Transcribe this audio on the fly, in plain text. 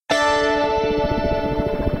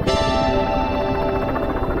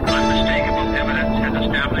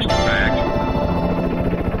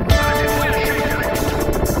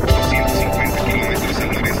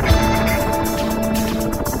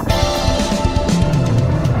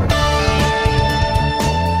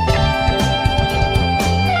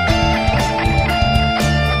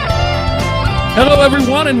Hello,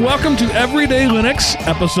 everyone, and welcome to Everyday Linux,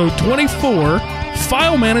 episode 24,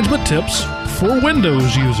 File Management Tips for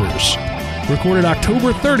Windows Users. Recorded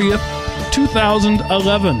October 30th,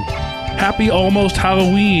 2011. Happy almost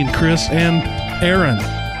Halloween, Chris and Aaron.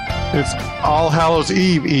 It's All Hallows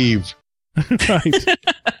Eve. Right.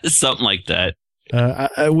 Something like that.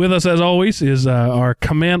 With us, as always, is our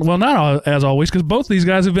command... Well, not as always, because both these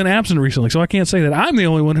guys have been absent recently, so I can't say that I'm the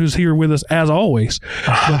only one who's here with us as always.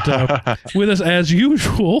 But with us, as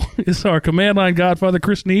usual, is our command line godfather,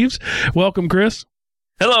 Chris Neves. Welcome, Chris.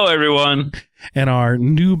 Hello, everyone. And our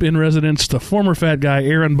noob in residence, the former fat guy,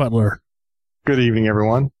 Aaron Butler. Good evening,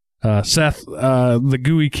 everyone. Seth, the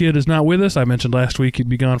gooey kid, is not with us. I mentioned last week he'd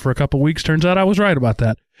be gone for a couple weeks. Turns out I was right about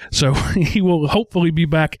that. So he will hopefully be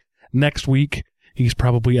back next week. He's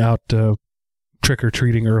probably out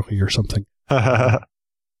trick-or-treating early or something.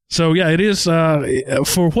 So, yeah, it is,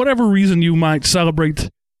 for whatever reason you might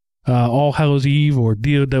celebrate All Hallows Eve or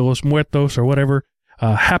Dia de los Muertos or whatever,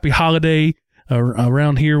 happy holiday.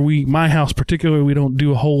 Around here, my house particularly, we don't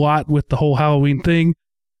do a whole lot with the whole Halloween thing,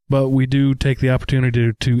 but we do take the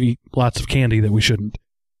opportunity to eat lots of candy that we shouldn't.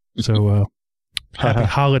 So, happy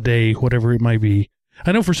holiday, whatever it might be.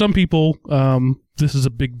 I know for some people, this is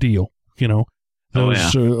a big deal, you know.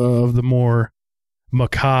 Those of the more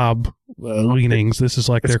macabre leanings, this is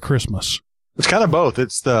like their Christmas. It's kind of both.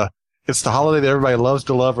 It's the holiday that everybody loves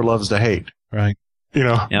to love or loves to hate. Right. You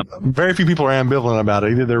know, Very few people are ambivalent about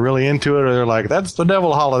it. Either they're really into it or they're like, that's the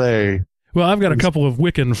devil holiday. Well, I've got a couple of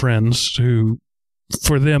Wiccan friends who,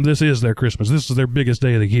 for them, this is their Christmas. This is their biggest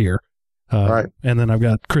day of the year. Right. And then I've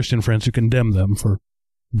got Christian friends who condemn them for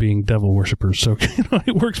being devil worshippers. So,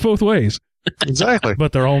 it works both ways. Exactly.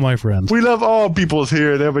 But they're all my friends. We love all peoples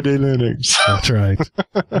here at Everyday Linux. That's right.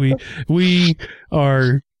 We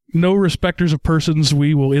are no respecters of persons.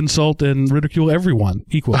 We will insult and ridicule everyone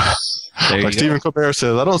equally. Like Stephen Colbert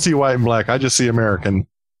says, I don't see white and black. I just see American.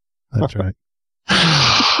 That's right.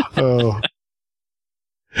 All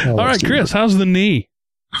right, Chris, how's the knee?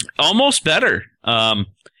 Almost better.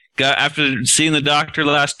 After seeing the doctor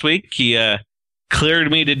last week, he cleared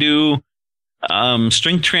me to do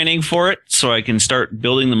strength training for it so I can start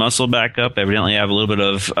building the muscle back up. Evidently, I have a little bit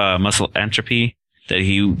of muscle atrophy that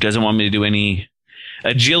he doesn't want me to do any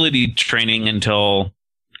agility training until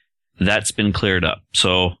that's been cleared up.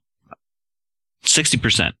 So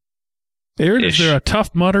 60%. Aaron, is there a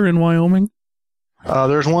Tough Mudder in Wyoming?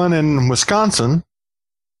 There's one in Wisconsin.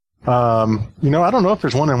 I don't know if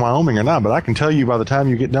there's one in Wyoming or not, but I can tell you by the time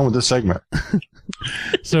you get done with this segment.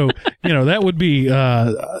 So, that would be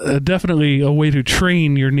definitely a way to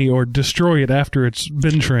train your knee or destroy it after it's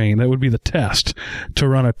been trained. That would be the test, to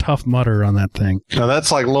run a Tough Mudder on that thing. Now,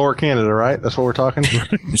 that's like Lower Canada, right? That's what we're talking?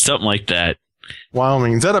 Something like that.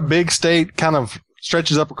 Wyoming. Is that a big state, kind of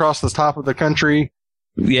stretches up across the top of the country?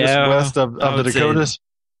 Yeah. Just west of the Dakotas?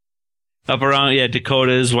 Up around,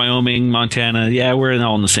 Dakotas, Wyoming, Montana. Yeah, we're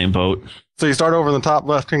all in the same boat. So you start over in the top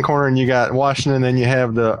left-hand corner, and you got Washington, then you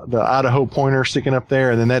have the Idaho pointer sticking up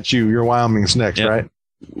there, and then that's you. You're Wyoming's next, right?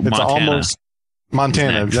 It's almost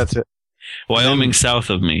Montana. That's it. Wyoming south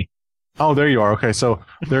of me. Oh, there you are. Okay, so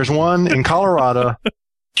there's one in Colorado.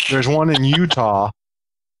 There's one in Utah.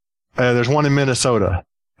 There's one in Minnesota.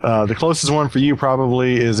 The closest one for you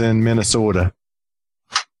probably is in Minnesota.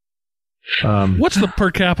 What's the per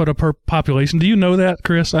capita population? Do you know that,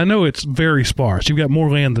 Chris? I know it's very sparse. You've got more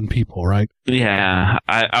land than people, right? Yeah.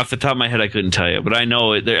 Off the top of my head, I couldn't tell you, but I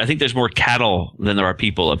know I think there's more cattle than there are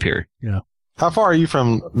people up here. Yeah. How far are you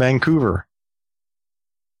from Vancouver,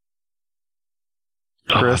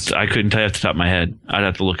 Chris? I couldn't tell you off the top of my head. I'd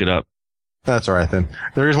have to look it up. That's all right, then.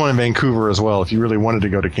 There is one in Vancouver as well, if you really wanted to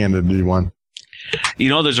go to Canada to do one.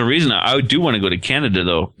 There's a reason I do want to go to Canada,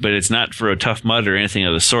 though, but it's not for a Tough Mud or anything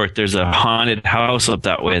of the sort. There's a haunted house up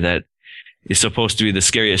that way that is supposed to be the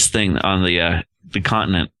scariest thing on the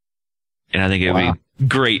continent. And I think it would be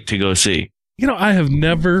great to go see. I have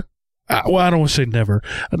never, I don't want to say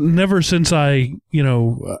never since I,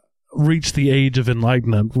 reached the age of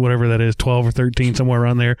enlightenment, whatever that is, 12 or 13, somewhere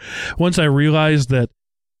around there. Once I realized that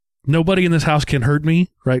nobody in this house can hurt me,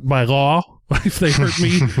 right, by law. If they hurt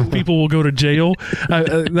me, people will go to jail.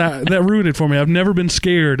 That ruined it for me. I've never been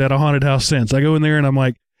scared at a haunted house since. I go in there and I'm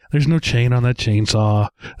like, there's no chain on that chainsaw.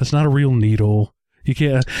 That's not a real needle. You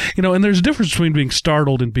can't, and there's a difference between being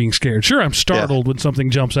startled and being scared. Sure, I'm startled when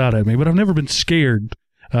something jumps out at me, but I've never been scared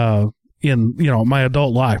in, my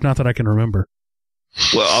adult life. Not that I can remember.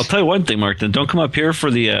 Well, I'll tell you one thing, Mark. Then don't come up here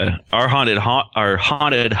for the our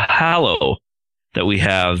haunted Hallow that we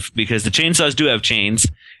have, because the chainsaws do have chains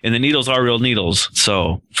and the needles are real needles.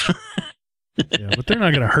 So, yeah, but they're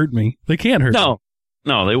not going to hurt me. They can't hurt me.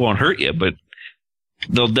 No, they won't hurt you. But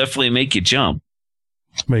they'll definitely make you jump.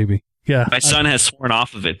 Maybe. Yeah. My son has sworn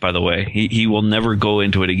off of it, by the way. He will never go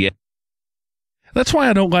into it again. That's why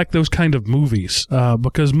I don't like those kind of movies,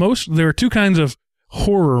 because there are two kinds of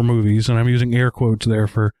horror movies, and I'm using air quotes there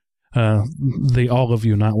for all of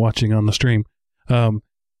you not watching on the stream.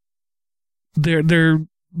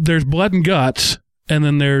 There's blood and guts, and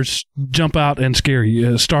then there's jump out and scare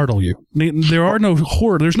you, startle you. There are no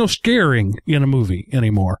horror. There's no scaring in a movie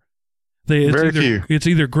anymore. It's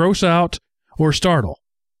either gross out or startle.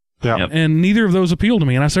 Yeah. Yep. And neither of those appeal to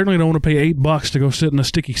me, and I certainly don't want to pay $8 to go sit in a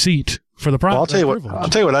sticky seat for the privilege. Well, I'll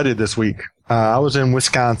tell you what I did this week. I was in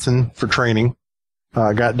Wisconsin for training.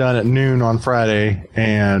 Got done at noon on Friday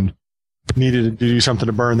and needed to do something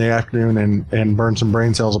to burn the afternoon and burn some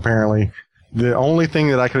brain cells, apparently. The only thing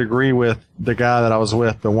that I could agree with the guy that I was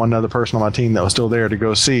with, the one other person on my team that was still there to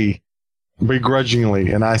go see,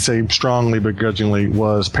 begrudgingly, and I say strongly begrudgingly,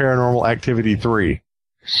 was Paranormal Activity 3.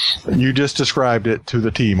 You just described it to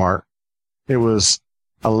the T, Mark. It was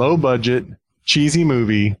a low-budget, cheesy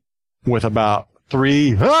movie with about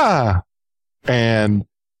 3 and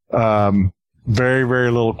very,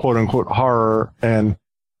 very little quote-unquote horror, and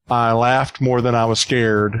I laughed more than I was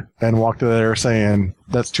scared and walked there saying,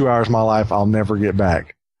 that's 2 hours of my life I'll never get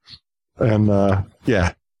back. And,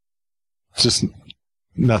 yeah, it's just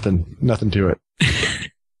nothing to it.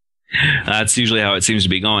 That's usually how it seems to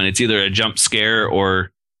be going. It's either a jump scare or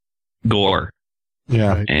gore.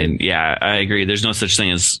 Yeah. And yeah, I agree. There's no such thing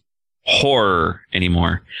as horror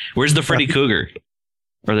anymore. Where's the Freddy Krueger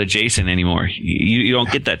or the Jason anymore? You don't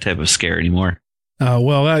get that type of scare anymore.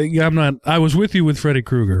 Well, I was with you with Freddy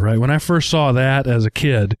Krueger, right? When I first saw that as a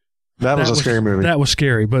kid, that was a scary movie. That was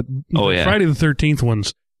scary, but Friday the 13th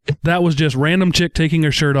ones, that was just random chick taking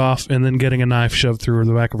her shirt off and then getting a knife shoved through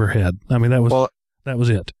the back of her head. I mean, that was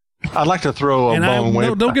it. I'd like to throw a bone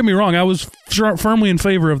way. Don't get me wrong. I was firmly in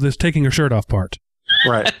favor of this taking her shirt off part.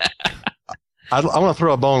 Right. I want to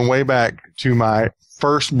throw a bone way back to my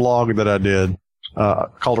first blog that I did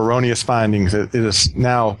called Erroneous Findings. It is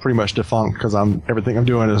now pretty much defunct because everything I'm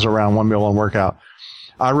doing is around 1 meal and workout.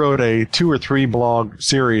 I wrote a 2 or 3 blog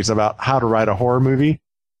series about how to write a horror movie.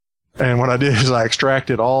 And what I did is I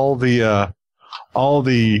extracted all the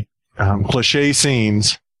cliche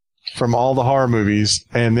scenes from all the horror movies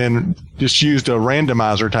and then just used a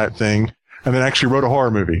randomizer type thing and then actually wrote a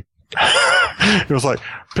horror movie. It was like,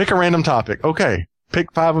 pick a random topic. Okay.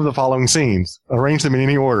 Pick 5 of the following scenes. Arrange them in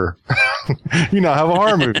any order. You now have a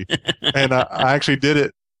horror movie. And I actually did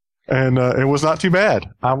it and it was not too bad.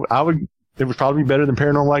 It would probably be better than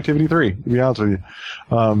Paranormal Activity 3, to be honest with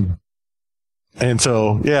you. And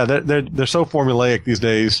so, yeah, they're so formulaic these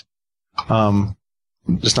days.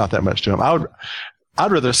 Just not that much to them.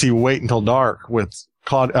 I'd rather see Wait Until Dark with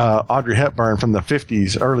Audrey Hepburn from the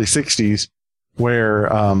 50s, early 60s, where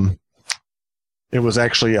it was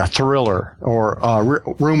actually a thriller, or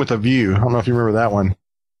Room with a View. I don't know if you remember that one.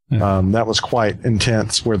 Yeah. That was quite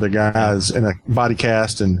intense, where the guy's in a body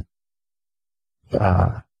cast and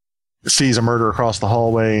sees a murder across the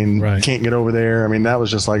hallway and can't get over there. I mean, that was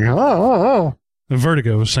just like, oh.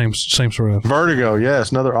 Vertigo, same sort of. Vertigo,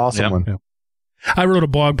 yes, another awesome one. Yeah. I wrote a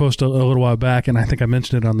blog post a little while back, and I think I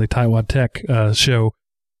mentioned it on the Taiwan Tech show.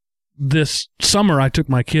 This summer, I took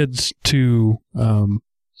my kids to the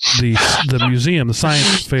museum, the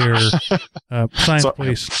science fair, science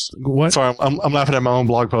place. What? Sorry, I'm laughing at my own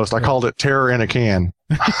blog post. I called it "Terror in a Can."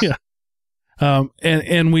 Yeah.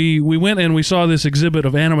 And we went and we saw this exhibit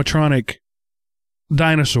of animatronic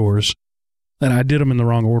dinosaurs, and I did them in the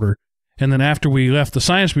wrong order. And then after we left the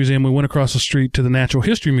Science Museum, we went across the street to the Natural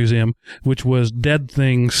History Museum, which was dead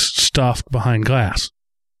things stuffed behind glass.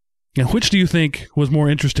 And which do you think was more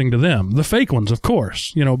interesting to them? The fake ones, of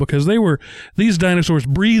course, because these dinosaurs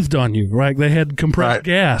breathed on you, right? They had compressed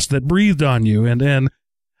gas that breathed on you. And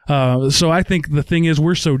so I think the thing is,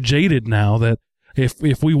 we're so jaded now that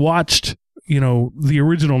if we watched, the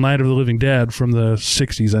original Night of the Living Dead from the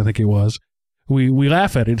 60s, I think it was, we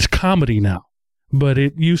laugh at it. It's comedy now. But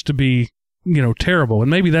it used to be, terrible.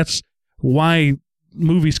 And maybe that's why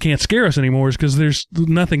movies can't scare us anymore, is because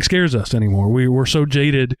nothing scares us anymore. We're so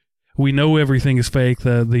jaded. We know everything is fake.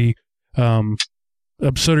 The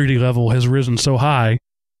absurdity level has risen so high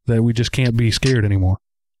that we just can't be scared anymore.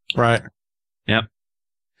 Right. Yep.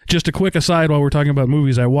 Just a quick aside while we're talking about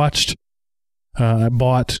movies, I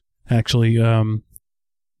bought, actually,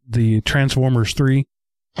 the Transformers 3.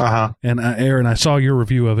 Uh-huh. And Aaron, I saw your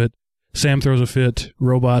review of it. Sam throws a fit,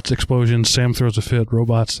 robots, explosions. Sam throws a fit,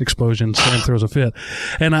 robots, explosions. Sam throws a fit.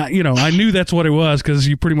 And I knew that's what it was because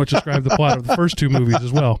you pretty much described the plot of the first 2 movies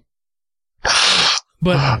as well.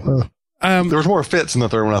 But There was more fits in the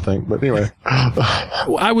third one, I think. But anyway,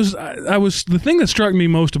 I was the thing that struck me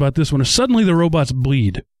most about this one is suddenly the robots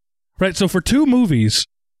bleed, right? So for 2 movies,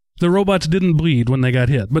 the robots didn't bleed when they got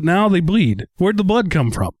hit, but now they bleed. Where'd the blood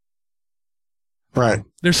come from? right.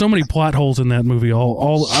 There's so many plot holes in that movie,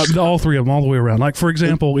 all 3 of them, all the way around. Like, for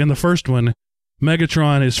example, in the first one,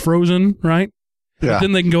 Megatron is frozen, right? Yeah. But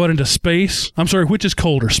then they can go out into space. I'm sorry, which is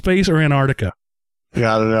colder, space or Antarctica?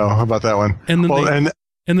 Yeah, I don't know about that one. And then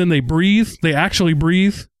and then they breathe. They actually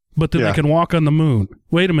breathe, but then they can walk on the moon.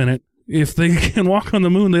 Wait a minute. If they can walk on the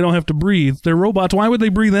moon, they don't have to breathe. They're robots. Why would they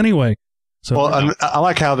breathe anyway? So, I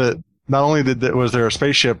like how that not only was there a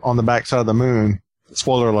spaceship on the backside of the moon.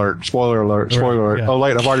 Spoiler alert! Spoiler alert! Spoiler alert! Yeah. Oh,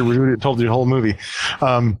 wait, I've already told you the whole movie.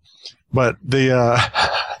 But they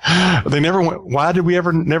never went. Why did we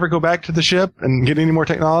never go back to the ship and get any more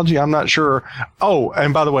technology? I'm not sure. Oh,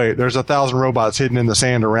 and by the way, there's 1,000 robots hidden in the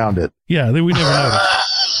sand around it. Yeah, we never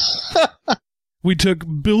noticed. We took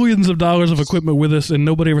billions of dollars of equipment with us, and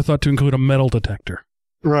nobody ever thought to include a metal detector.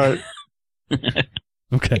 Right.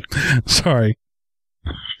 Okay, sorry.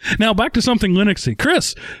 Now back to something Linuxy.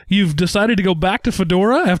 Chris, you've decided to go back to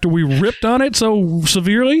Fedora after we ripped on it so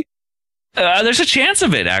severely? There's a chance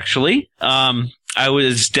of it, actually. I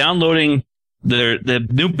was downloading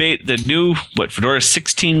the new Fedora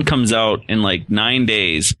 16 comes out in like 9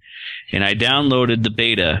 days, and I downloaded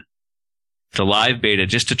the live beta,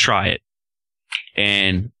 just to try it.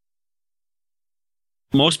 And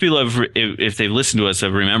most people if they've listened to us,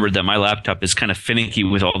 have remembered that my laptop is kind of finicky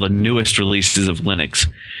with all the newest releases of Linux,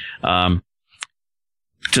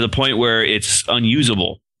 to the point where it's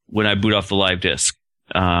unusable when I boot off the live disk.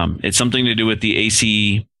 It's something to do with the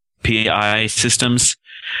ACPI systems.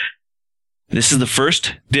 This is the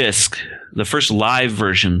first disk, the first live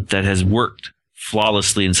version that has worked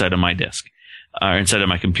flawlessly inside of my disk, or inside of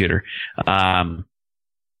my computer.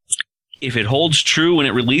 If it holds true when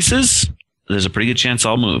it releases, there's a pretty good chance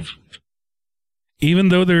I'll move. Even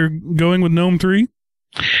though they're going with GNOME 3?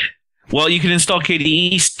 Well, you can install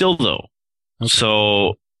KDE still, though. Okay.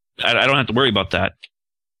 So I don't have to worry about that.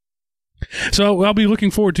 So I'll be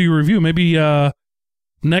looking forward to your review. Maybe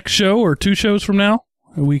next show or 2 shows from now,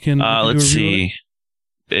 we can let's see.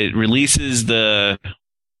 It releases I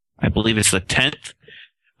believe it's the 10th.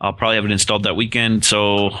 I'll probably have it installed that weekend.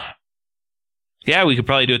 So, yeah, we could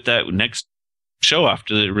probably do it that next show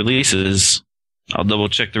after the releases. I'll double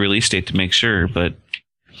check the release date to make sure, but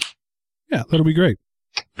yeah, that'll be great.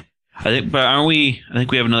 I think we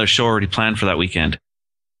have another show already planned for that weekend.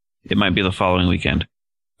 It might be the following weekend.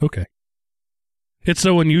 Okay. It's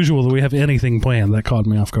so unusual that we have anything planned. That caught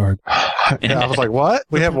me off guard. Yeah, I was like, what?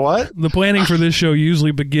 We have what? The planning for this show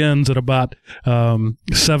usually begins at about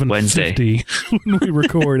 7:50 when we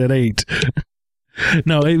record at 8.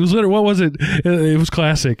 No, it was literally, what was it? It was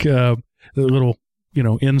classic. The little,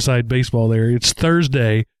 inside baseball there. It's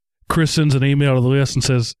Thursday. Chris sends an email to the list and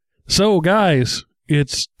says, "So, guys,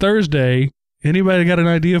 it's Thursday. Anybody got an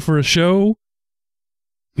idea for a show?"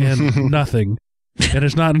 And nothing. And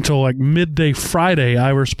it's not until like midday Friday I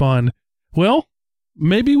respond, "Well,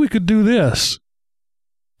 maybe we could do this."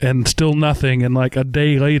 And still nothing. And like a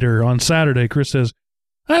day later on Saturday, Chris says,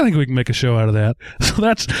 "I think we can make a show out of that." So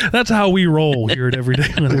that's how we roll here at Everyday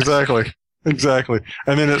Linux. Exactly.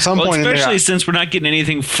 And then at some point, especially since we're not getting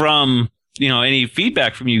anything from any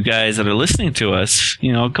feedback from you guys that are listening to us,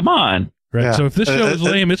 come on. Right. Yeah. So if this show is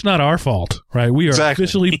lame, it's not our fault, right? We are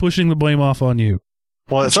officially pushing the blame off on you.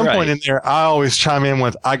 Well, at some point in there, I always chime in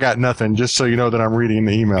with, "I got nothing," just so you know that I'm reading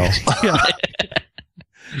the emails.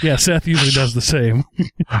 Yeah, Seth usually does the same.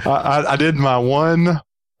 I did my one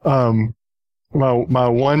my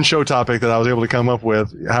one show topic that I was able to come up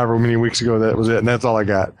with however many weeks ago. That was it, and that's all I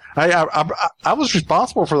got. I was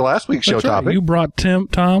responsible for the last week's show topic. You brought Tom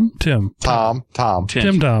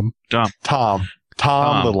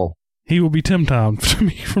Little. He will be Tim Tom to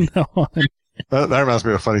me from now on. That reminds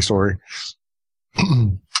me of a funny story.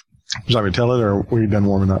 Would you like me to tell it, or are we done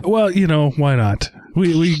warming up? Well, why not?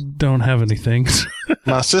 We don't have anything.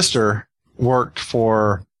 My sister worked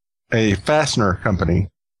for a fastener company,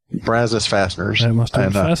 Brazos Fasteners. That must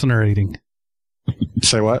have been fascinating.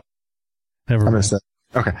 Say what? Never mind. I missed that.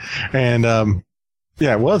 Okay. And,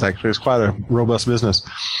 it was actually. It was quite a robust business.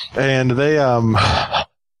 And they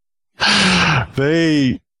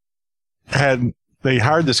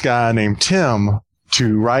hired this guy named Tim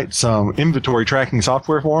to write some inventory tracking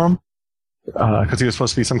software for him, because he was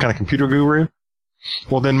supposed to be some kind of computer guru.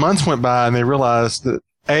 Well, then months went by and they realized that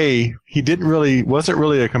he wasn't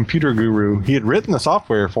really a computer guru. He had written the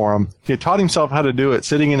software for him. He had taught himself how to do it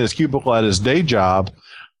sitting in his cubicle at his day job,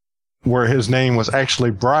 where his name was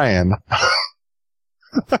actually Brian.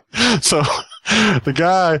 So the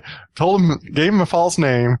guy gave him a false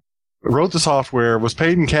name, wrote the software, was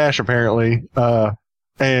paid in cash apparently,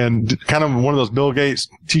 and kind of one of those Bill Gates,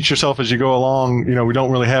 teach yourself as you go along. You know, we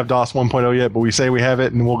don't really have DOS 1.0 yet, but we say we have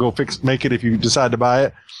it and we'll go make it if you decide to buy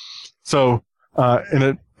it. So,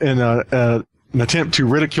 in an attempt to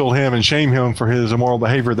ridicule him and shame him for his immoral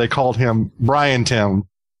behavior, they called him Brian Tim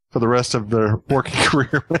for the rest of their working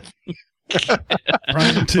career.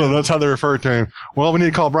 So that's how they referred to him. Well, we need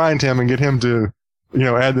to call Brian Tim and get him to,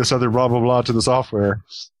 add this other blah, blah, blah to the software.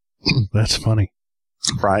 That's funny.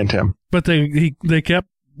 Brian Tim. But they kept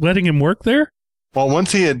letting him work there? Well,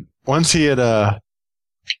 once he had written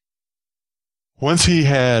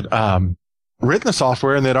the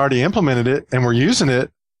software and they'd already implemented it and were using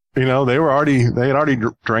it, they had already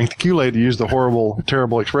drank the Kool-Aid, to use the horrible,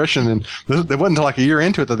 terrible expression. And it wasn't until like a year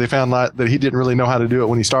into it that they found out that he didn't really know how to do it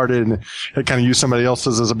when he started, and had kind of used somebody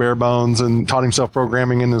else's as a bare bones and taught himself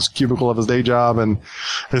programming in his cubicle of his day job. And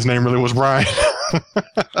his name really was Brian.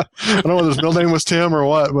 I don't know whether his middle name was Tim or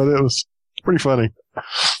what, but it was pretty funny.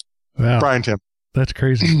 Wow. Brian Tim. That's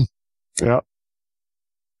crazy. Yeah.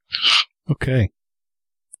 Okay.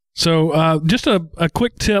 So, just a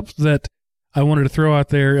quick tip that I wanted to throw out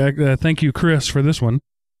there. Thank you, Chris, for this one.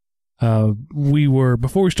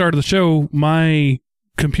 Before we started the show, my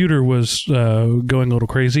computer was going a little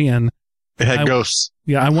crazy, and it had ghosts.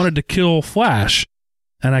 Yeah, I wanted to kill Flash,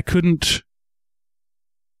 and I couldn't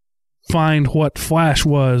find what Flash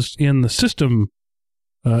was in the system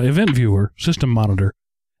event viewer, system monitor,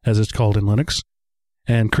 as it's called in Linux.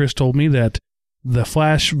 And Chris told me that the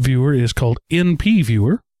Flash viewer is called NP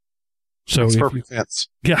viewer. So makes perfect sense.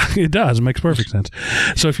 Yeah, it does. It makes perfect sense.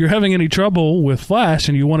 So if you're having any trouble with Flash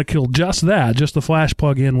and you want to kill just the Flash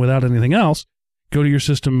plug-in without anything else, go to your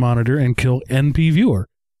system monitor and kill NP viewer.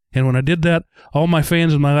 And when I did that, all my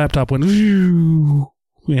fans in my laptop went,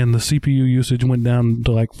 and the CPU usage went down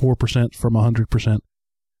to like 4% from 100%.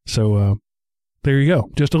 So there you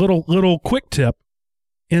go. Just a little quick tip.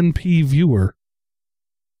 NP viewer.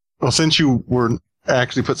 Well, since you were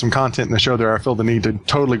actually put some content in the show there, I feel the need to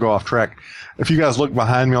totally go off track. If you guys look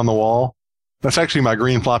behind me on the wall, that's actually my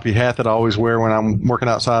green floppy hat that I always wear when I'm working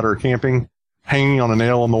outside or camping, hanging on a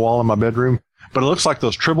nail on the wall in my bedroom. But it looks like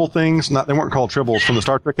those tribble things. They weren't called tribbles from the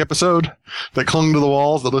Star Trek episode that clung to the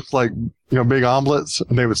walls that looked like, big omelets,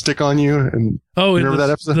 and they would stick on you. And remember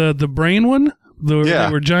that episode? The brain one? They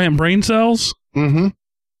were giant brain cells? Mm-hmm.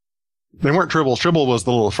 They weren't tribbles. Tribble was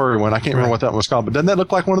the little furry one. I can't remember what that was called, but doesn't that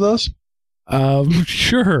look like one of those?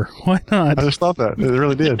 Sure. Why not? I just thought that. It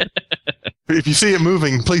really did. If you see it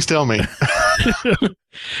moving, please tell me.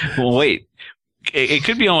 Well, wait. It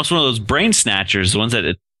could be almost one of those brain snatchers, the ones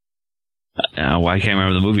that I can't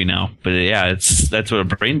remember the movie now, but yeah, that's what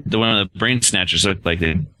one of the brain snatchers look like.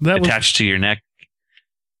 They attached to your neck.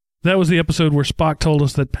 That was the episode where Spock told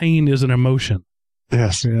us that pain is an emotion.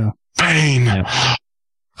 Yes. Yeah. Pain. Yeah.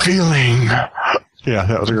 Feeling. Yeah,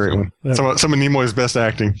 that was a great one. Some of Nimoy's best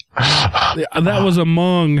acting. That was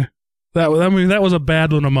that was a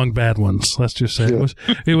bad one among bad ones. Let's just say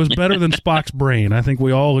it was better than Spock's brain. I think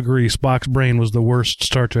we all agree Spock's brain was the worst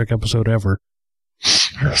Star Trek episode ever.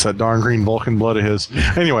 It's that darn green Vulcan blood of his.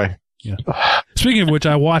 Anyway. Yeah. Speaking of which,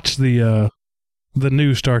 I watched the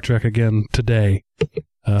new Star Trek again today.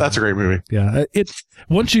 That's a great movie. Yeah.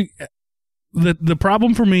 The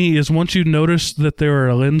problem for me is once you notice that there are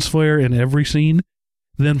a lens flare in every scene,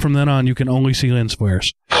 then from then on you can only see lens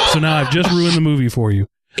flares. So now I've just ruined the movie for you.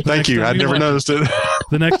 Thank you. I never noticed it.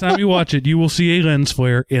 The next time you watch it, you will see a lens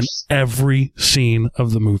flare in every scene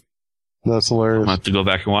of the movie. That's hilarious. I'm going to have to go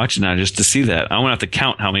back and watch it now just to see that. I'm going to have to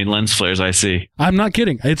count how many lens flares I see. I'm not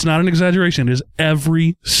kidding. It's not an exaggeration. It is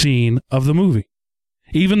every scene of the movie.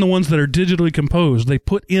 Even the ones that are digitally composed, they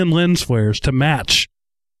put in lens flares to match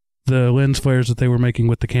the lens flares that they were making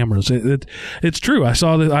with the cameras. It's true. I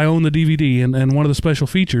saw that. I own the DVD, and one of the special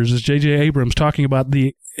features is J.J. Abrams talking about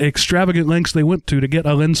the extravagant lengths they went to get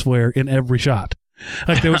a lens flare in every shot.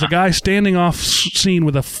 Like there was a guy standing off scene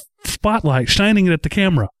with a spotlight shining it at the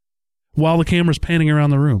camera while the camera's panning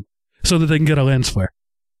around the room so that they can get a lens flare.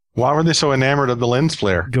 Why were they so enamored of the lens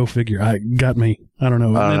flare? Go figure. Got me. I don't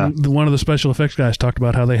know. And then one of the special effects guys talked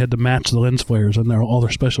about how they had to match the lens flares in all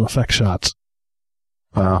their special effects shots.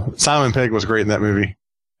 Simon Pegg was great in that movie.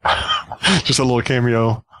 Just a little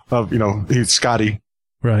cameo of, he's Scotty.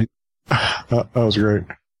 Right. That was great.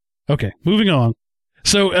 Okay, moving on.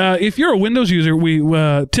 So if you're a Windows user,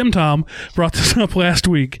 Tim Tom brought this up last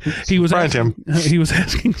week. He was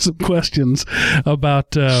asking some questions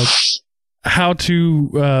about how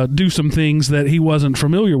to do some things that he wasn't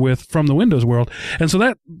familiar with from the Windows world. And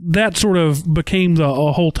so that sort of became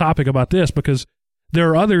a whole topic about this, because there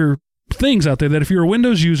are other things out there that if you're a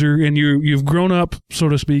Windows user and you've grown up, so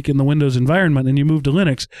to speak, in the Windows environment and you move to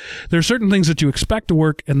Linux, there are certain things that you expect to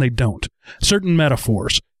work and they don't. Certain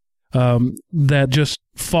metaphors that just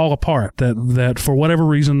fall apart, that for whatever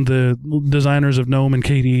reason the designers of GNOME and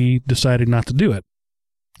KDE decided not to do it.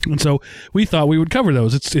 And so we thought we would cover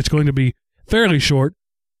those. It's going to be fairly short,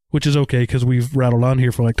 which is okay because we've rattled on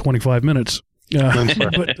here for like 25 minutes.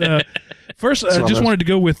 But first, I just wanted to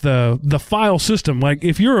go with the file system. Like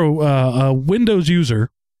if you're a Windows user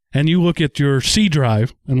and you look at your C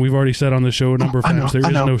drive, and we've already said on the show a number of times there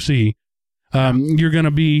is no C, you're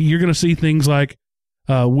going to see things like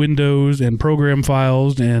Windows and program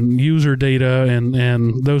files and user data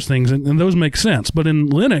and those things, and those make sense. But in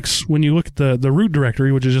Linux, when you look at the root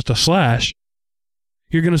directory, which is just a slash,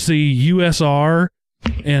 you're going to see USR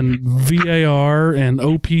and VAR and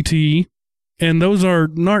OPT, and those are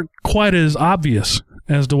not quite as obvious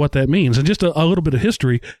as to what that means. And just a little bit of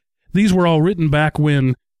history, these were all written back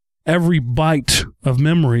when every byte of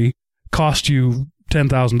memory cost you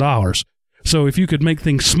 $10,000. So if you could make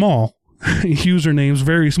things small, usernames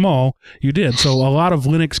very small, you did. So a lot of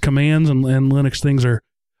Linux commands and Linux things are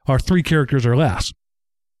 3 characters or less.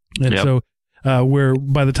 And so where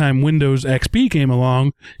by the time Windows XP came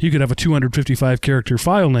along, you could have a 255 character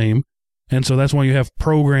file name. And so that's why you have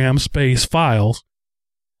program space files.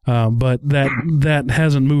 But that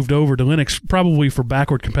hasn't moved over to Linux, probably for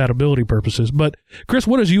backward compatibility purposes. But Chris,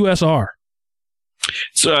 what is USR?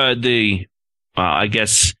 So I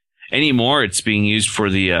guess anymore it's being used for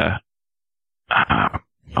the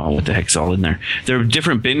what the heck's all in there? There are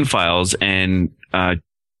different bin files and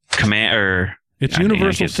command or. It's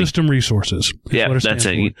Universal System Resources. Yeah, that's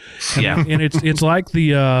it. Yeah, and it's like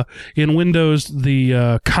the in Windows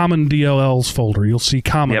the common DLLs folder. You'll see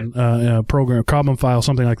common program, common file,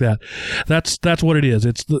 something like that. That's what it is.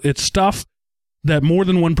 It's stuff that more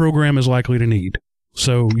than one program is likely to need.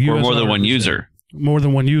 So or more than one user. More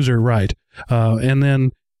than one user, right? And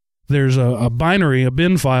then there's a binary, a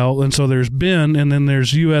bin file, and so there's bin, and then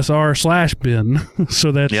there's USR/bin.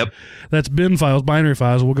 So that's bin files, binary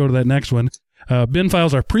files. We'll go to that next one. Bin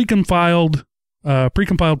files are precompiled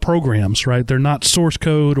programs, right? They're not source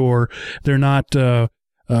code or they're not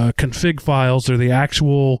config files. They're the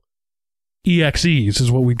actual EXEs is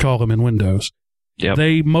what we call them in Windows. Yep.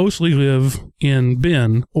 They mostly live in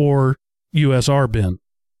bin or USR bin.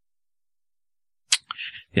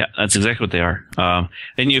 Yeah, that's exactly what they are.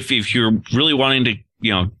 And if you're really wanting to,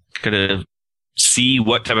 kind of see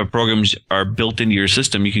what type of programs are built into your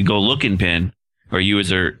system, you can go look in bin or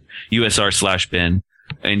USR/bin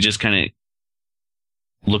and just kind of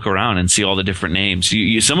look around and see all the different names.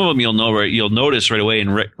 Some of them you'll notice right away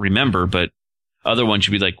and remember, but other ones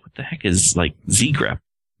you'll be like, what the heck is like zgrep?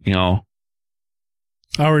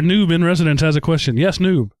 Our noob in residence has a question. Yes,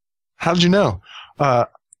 noob. How did you know?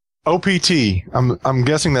 OPT. I'm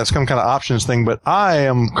guessing that's some kind of options thing, but I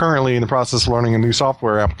am currently in the process of learning a new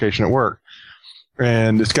software application at work,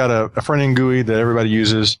 and it's got a front-end GUI that everybody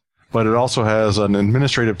uses, but it also has an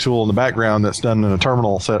administrative tool in the background that's done in a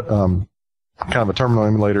terminal set, kind of a terminal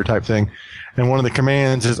emulator type thing. And one of the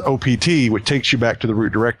commands is OPT, which takes you back to the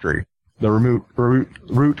root directory, the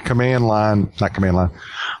root command line, not command line,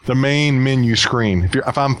 the main menu screen.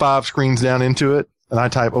 If I'm 5 screens down into it and I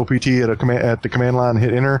type OPT at the command line and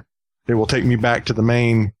hit enter, it will take me back to the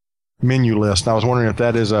main menu list. And I was wondering if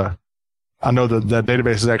that is I know that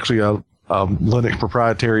database is actually a Linux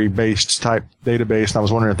proprietary based type database, and I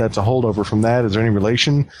was wondering if that's a holdover from that. Is there any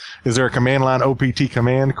relation? Is there a command line OPT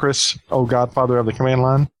command, Chris? Oh, godfather of the command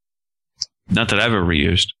line? Not that I've ever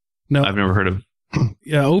used. No, I've never heard of.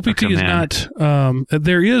 Yeah, OPT is not.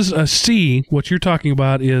 There is a C. What you're talking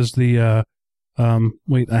about is the.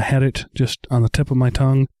 Wait, I had it just on the tip of my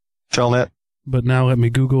tongue. Telnet. But now let me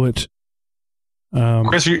Google it.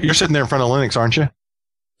 Chris, you're sitting there in front of Linux, aren't you?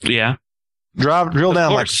 Yeah. Drill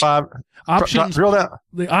down like 5 options. Drill down.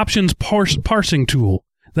 The options parsing tool.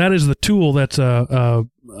 That is the tool that's a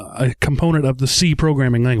component of the C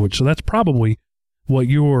programming language. So that's probably what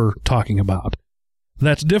you're talking about.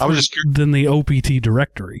 That's different than the OPT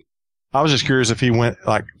directory. I was just curious if he went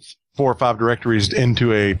like 4 or 5 directories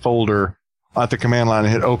into a folder at the command line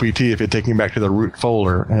and hit OPT, if it taking back to the root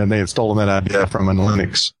folder, and they had stolen that idea from a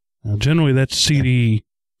Linux. Generally, that's CD/.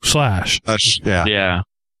 Yeah.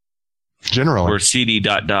 Generally. Or CD ...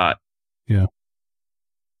 Yeah.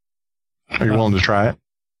 Are you willing to try it?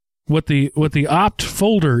 What the opt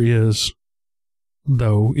folder is,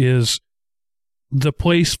 though, is the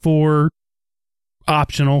place for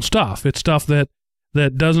optional stuff. It's stuff that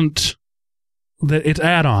doesn't, that it's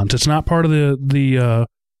add-ons. It's not part of the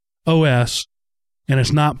OS, and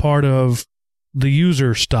it's not part of the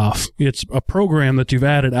user stuff. It's a program that you've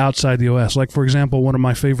added outside the OS. Like, for example, one of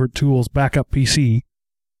my favorite tools, Backup PC,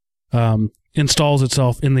 installs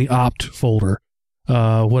itself in the opt folder.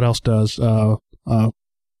 What else does? I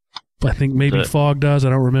think maybe Fog does. I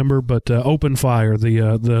don't remember, but OpenFire,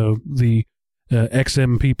 the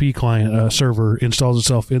XMPP client server, installs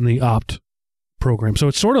itself in the opt program. So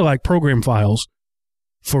it's sort of like program files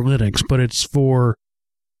for Linux, but it's for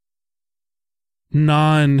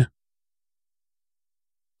non-Linux,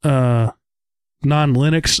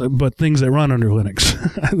 but things that run under Linux.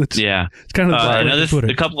 It's kind of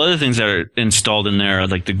a couple other things that are installed in there,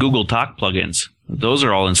 like the Google Talk plugins. Those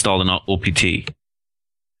are all installed in OPT.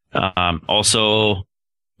 Also,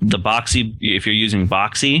 the Boxy, if you're using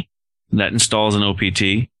Boxy, that installs an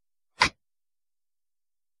OPT.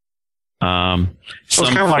 So it's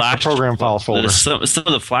kind of like the program file folder. Some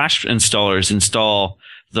of the Flash installers install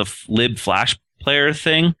the lib Flash player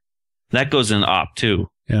thing. That goes in opt too.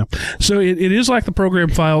 Yeah. So it is like the program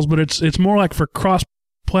files, but it's more like for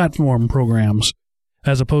cross-platform programs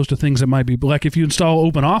as opposed to things that might be like if you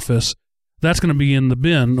install OpenOffice, that's going to be in the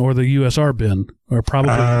bin or the USR bin, or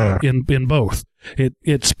probably in both.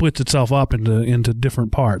 It splits itself up into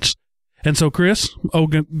different parts. And so, Chris,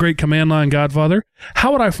 great command line godfather,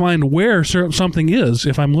 how would I find where something is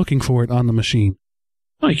if I'm looking for it on the machine?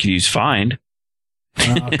 Well, you can use find.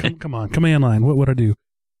 Come on, command line. What would I do?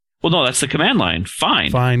 Well, no, that's the command line.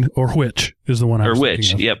 Find. Find or which is the one I was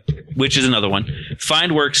thinking of. Yep. Which is another one.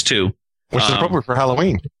 Find works too. Which is appropriate for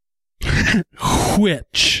Halloween.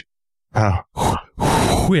 Which. Oh.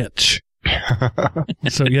 Which.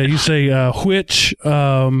 So, yeah, you say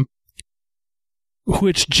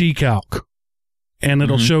which Gcalc, and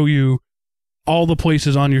it'll show you all the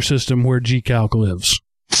places on your system where Gcalc lives.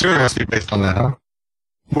 Siri must be based on that, huh?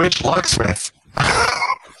 Which locksmith?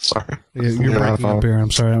 Sorry. Yeah, you're breaking up here.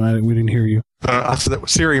 I'm sorry. We didn't hear you. I said that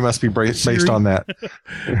Siri must be based on that.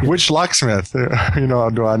 Which locksmith, do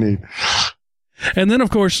I need? And then, of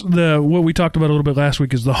course, what we talked about a little bit last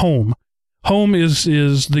week is the home. Home is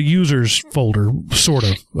the user's folder, sort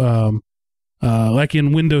of. Like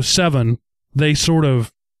in Windows 7, they sort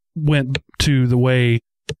of went to the way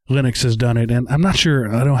Linux has done it. And I'm not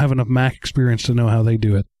sure. I don't have enough Mac experience to know how they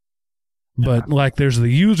do it. But like there's the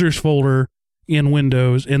users folder in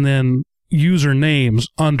Windows and then user names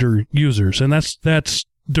under users. And that's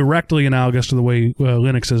directly analogous to the way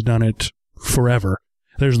Linux has done it forever.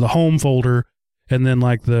 There's the home folder and then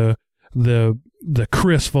like the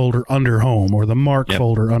Chris folder under home or the Mark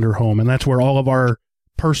folder under home. And that's where all of our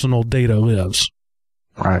personal data lives.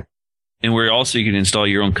 Right. And where also you can install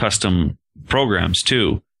your own custom programs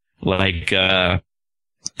too. Like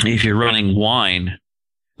if you're running Wine,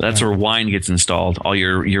 that's where Wine gets installed. All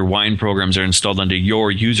your Wine programs are installed under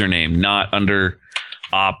your username, not under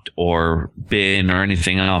opt or bin or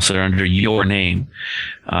anything else. They're under your name.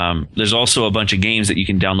 There's also a bunch of games that you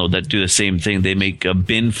can download that do the same thing. They make a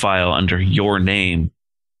bin file under your name,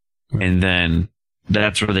 and then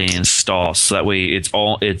that's where they install. So that way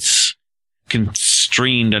it's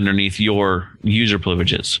constrained underneath your user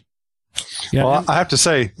privileges. Yeah. Well, I have to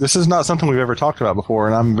say, this is not something we've ever talked about before,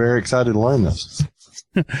 and I'm very excited to learn this.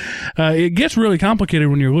 It gets really complicated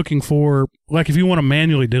when you're looking for, like if you want to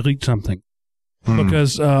manually delete something.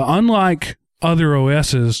 Because unlike other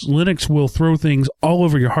OSs, Linux will throw things all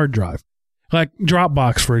over your hard drive. Like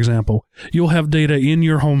Dropbox, for example. You'll have data in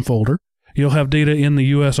your home folder. You'll have data in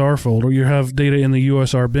the USR folder. You have data in the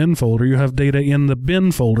USR bin folder. You have data in the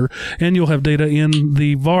bin folder. And you'll have data in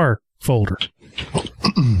the var folder.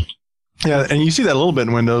 Yeah, and you see that a little bit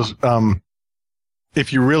in Windows.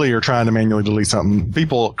 If you really are trying to manually delete something,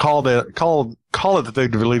 people call it that they've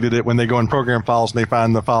deleted it when they go in program files and they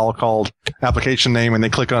find the file called application name and they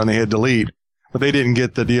click on it and they hit delete. But they didn't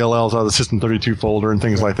get the DLLs out of the System32 folder and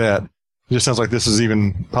things like that. It just sounds like this is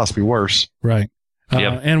even possibly worse. Right.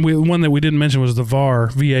 And one that we didn't mention was the VAR.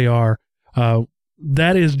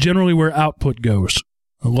 That is generally where output goes.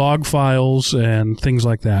 Log files and things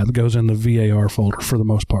like that. It goes in the VAR folder for the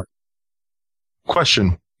most part.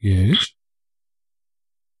 Question. Yes.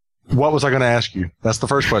 What was I going to ask you? That's the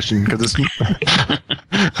first question. Because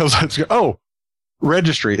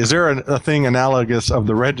registry. Is there a thing analogous of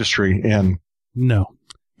the registry in? No.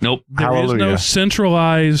 Nope. There is no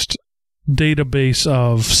centralized database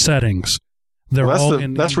of settings.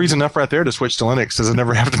 That's reason enough right there to switch to Linux, because I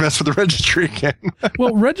never have to mess with the registry again.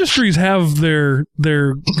 Well, registries have their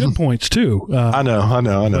good points too. I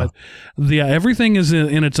know. But everything is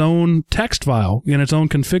in its own text file, in its own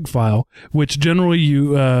config file, which generally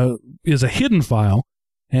is a hidden file.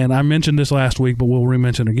 And I mentioned this last week, but we'll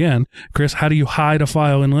re-mention again. Chris, how do you hide a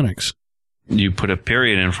file in Linux? You put a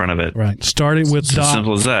period in front of it. Right. Start it with It's as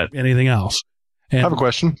simple as that. anything else. I have a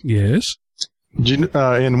question. Yes.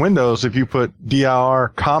 In Windows, if you put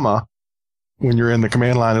dir, comma, when you're in the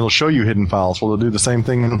command line, it'll show you hidden files. Will it do the same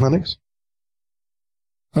thing in Linux?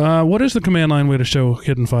 What is the command line way to show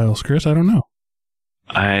hidden files, Chris? I don't know.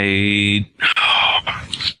 I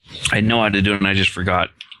know how to do it, and I just forgot.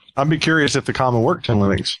 I'd be curious if the comma worked in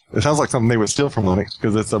Linux. It sounds like something they would steal from Linux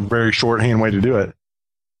because it's a very shorthand way to do it.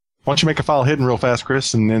 Why don't you make a file hidden real fast,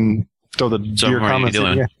 Chris, and then throw the So dir, what are comma. you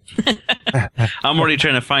doing? I'm already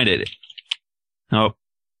trying to find it. Oh,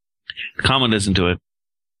 comma doesn't do it.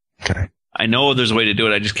 Okay. I know there's a way to do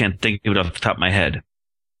it. I just can't think of it off the top of my head.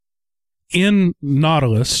 In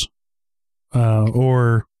Nautilus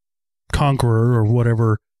or Conqueror or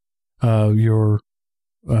whatever your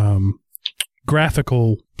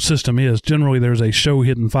graphical system is, generally there's a show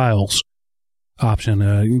hidden files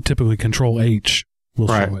option. Typically Control H will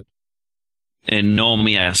show it. In GNOME,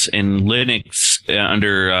 yes. In Linux,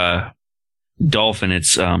 under Dolphin,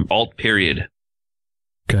 it's Alt period.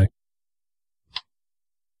 Okay.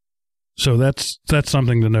 So that's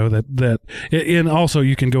something to know that and also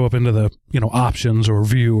you can go up into the options or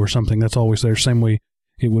view or something that's always there, same way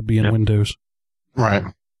it would be in Windows. Right.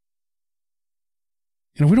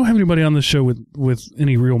 We don't have anybody on this show with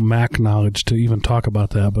any real Mac knowledge to even talk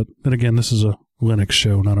about that, but then again, this is a Linux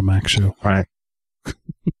show, not a Mac show. Right.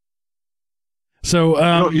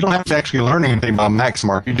 So you don't have to actually learn anything about Macs,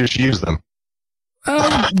 Mark. You just use them.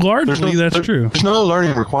 Largely, that's true. There's no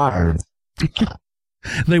learning required.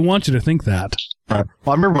 They want you to think that. Right.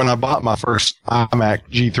 Well, I remember when I bought my first iMac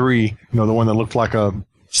G3, the one that looked like a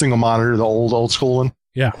single monitor, the old school one.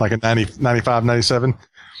 Yeah. Like a 95, 97.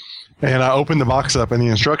 And I opened the box up, and the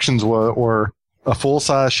instructions were a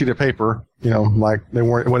full-size sheet of paper. Like they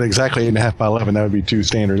weren't exactly 8.5 by 11. That would be too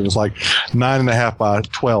standard. It was like 9.5 by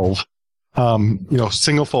 12.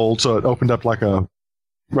 Single fold, so it opened up like a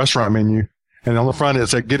restaurant menu. And on the front, it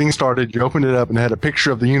said, getting started. You opened it up and it had a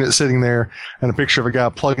picture of the unit sitting there and a picture of a guy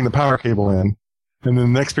plugging the power cable in. And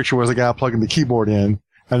then the next picture was a guy plugging the keyboard in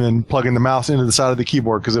and then plugging the mouse into the side of the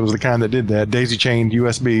keyboard because it was the kind that did that, daisy chained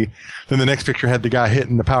USB. Then the next picture had the guy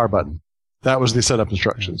hitting the power button. That was the setup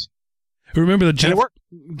instructions. Remember the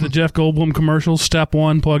Jeff Goldblum commercials? Step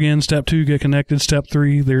 1, plug in. Step 2, get connected. Step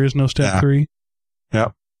 3, there is no step 3.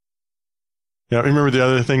 Yep. Yeah, remember the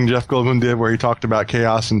other thing Jeff Goldblum did where he talked about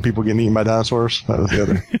chaos and people getting eaten by dinosaurs? That was the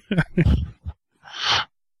other.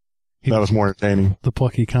 That was more entertaining. The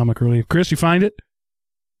plucky comic relief. Chris, you find it?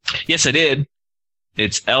 Yes, I did.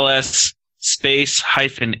 It's ls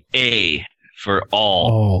 -a for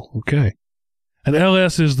all. Oh, okay. And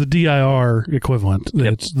ls is the dir equivalent.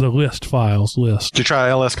 Yep. It's the list files list. Did you try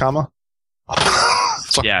ls comma?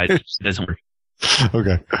 Yeah, it doesn't work.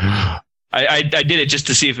 Okay. I did it just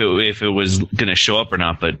to see if it was going to show up or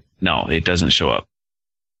not, but no, it doesn't show up.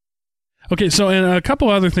 Okay, so and a couple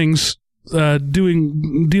other things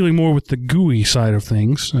dealing more with the GUI side of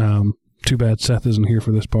things. Too bad Seth isn't here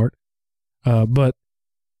for this part. But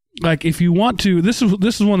like if you want to, this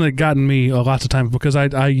is one that gotten me lots of times because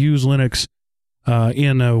I use Linux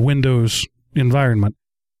in a Windows environment.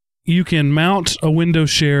 You can mount a Windows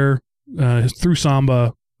share through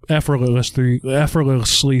Samba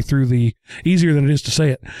effortlessly through the, easier than it is to say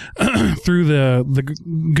it, through the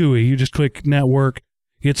GUI. You just click network,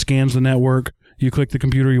 it scans the network, you click the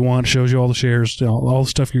computer you want, shows you all the shares, all the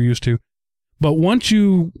stuff you're used to. But once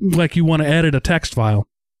you want to edit a text file,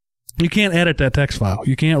 you can't edit that text file.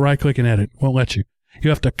 You can't right click and edit. Won't let you. You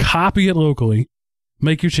have to copy it locally,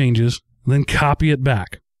 make your changes, then copy it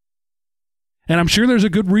back. And I'm sure there's a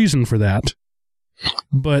good reason for that.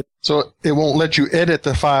 But so it won't let you edit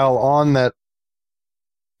the file on that.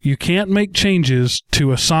 You can't make changes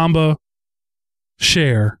to a Samba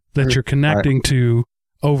share that you're connecting to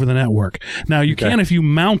over the network. Now you can if you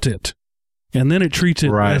mount it, and then it treats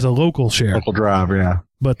it as a local share. Local drive, yeah.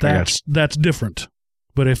 But that's different.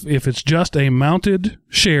 But if it's just a mounted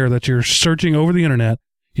share that you're searching over the internet,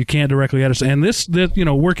 you can't directly edit. And this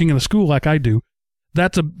working in a school like I do,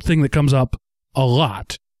 that's a thing that comes up a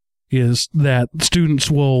lot. Is that students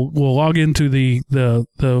will log into the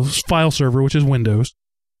file server, which is Windows,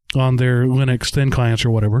 on their Linux thin clients or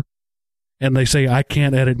whatever, and they say, I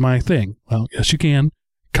can't edit my thing. Well, yes, you can.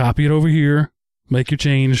 Copy it over here, make your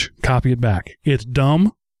change, copy it back. It's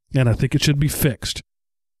dumb, and I think it should be fixed.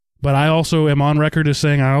 But I also am on record as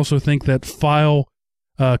saying I also think that file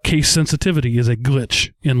case sensitivity is a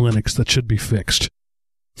glitch in Linux that should be fixed.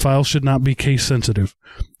 Files should not be case sensitive.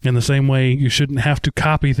 In the same way, you shouldn't have to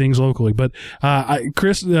copy things locally. But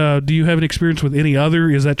Chris, do you have an experience with any other?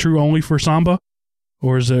 Is that true only for Samba,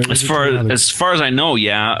 or is there? As far as I know,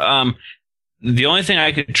 yeah. the only thing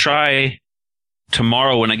I could try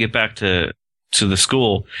tomorrow when I get back to the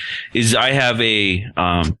school is I have a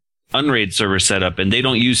Unraid server set up, and they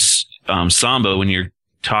don't use Samba when you're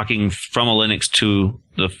talking from a Linux to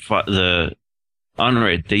the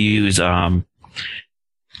Unraid. They use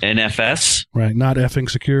NFS. Right, not effing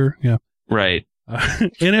secure. Yeah. Right.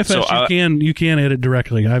 NFS, So you can edit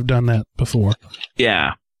directly. I've done that before.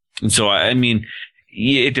 Yeah. And so, I mean,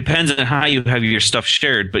 it depends on how you have your stuff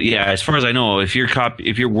shared. But yeah, as far as I know, if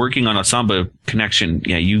you're working on a Samba connection,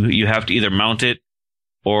 yeah, you have to either mount it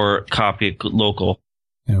or copy it local.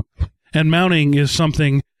 Yeah. And mounting is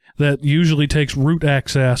something that usually takes root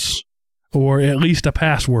access or at least a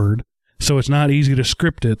password. So it's not easy to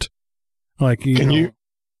script it. Like, you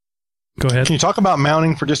go ahead. Can you talk about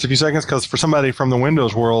mounting for just a few seconds? Because for somebody from the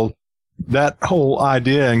Windows world, that whole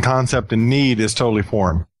idea and concept and need is totally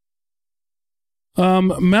foreign.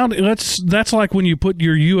 That's like when you put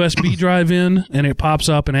your USB drive in and it pops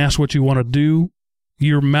up and asks what you want to do.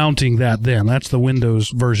 You're mounting that then. That's the Windows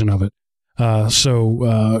version of it.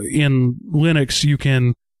 So in Linux, you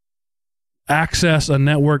can access a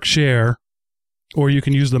network share, or you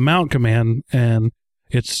can use the mount command, and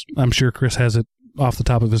I'm sure Chris has it off the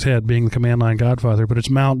top of his head, being the command line godfather, but it's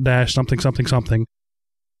mount dash something, something, something.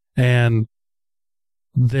 And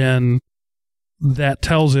then that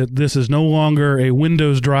tells it this is no longer a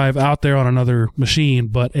Windows drive out there on another machine,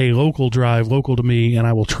 but a local drive local to me, and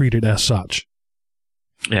I will treat it as such.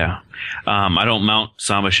 Yeah. I don't mount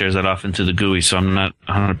Samba shares that often to the GUI, so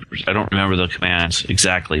I don't remember the commands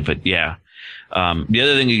exactly, but yeah. The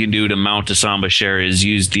other thing you can do to mount a Samba share is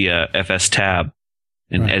use the FS tab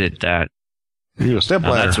and edit that. That's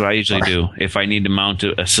what I usually do. If I need to mount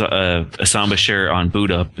a Samba share on boot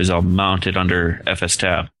up, is I'll mount it under FS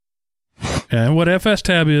tab. And what FS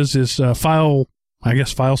tab is file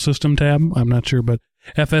system tab. I'm not sure, but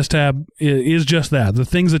FS tab is just that. The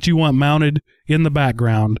things that you want mounted in the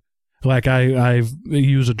background, like I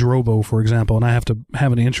use a Drobo, for example, and I have to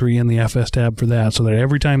have an entry in the FS tab for that, so that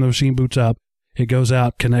every time the machine boots up, it goes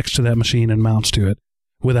out, connects to that machine, and mounts to it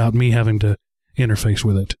without me having to interface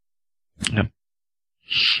with it. Yep.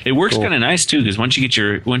 It works kind of nice too, because once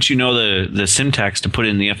you know the syntax to put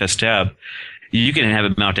in the FS tab, you can have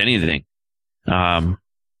it mount anything.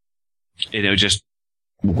 It just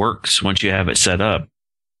works once you have it set up.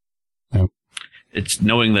 Yep. It's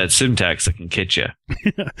knowing that syntax that can catch you.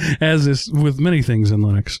 As is with many things in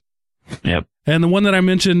Linux. Yep. And the one that I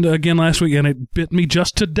mentioned again last week, and it bit me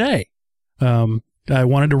just today. I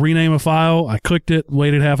wanted to rename a file. I clicked it,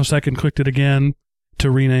 waited half a second, clicked it again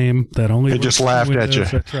to rename. That only it just laughed at you.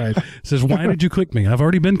 That's right. It says, "Why did you click me? I've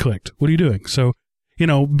already been clicked. What are you doing?" So,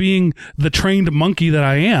 being the trained monkey that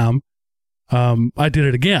I am, I did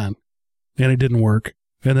it again, and it didn't work.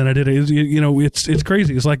 And then I did it. It's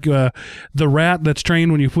crazy. It's like the rat that's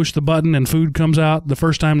trained when you push the button and food comes out. The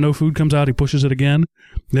first time no food comes out, he pushes it again.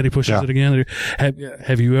 Then he pushes it again.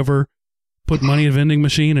 Have you ever put money in a vending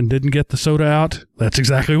machine and didn't get the soda out? That's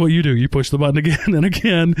exactly what you do. You push the button again and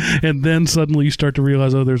again, and then suddenly you start to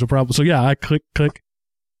realize, oh, there's a problem. So yeah, I click.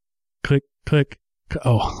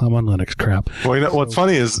 Oh, I'm on Linux. Crap. Well, what's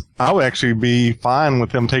funny is I would actually be fine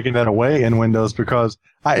with them taking that away in Windows, because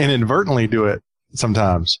I inadvertently do it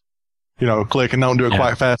sometimes. Click and don't do it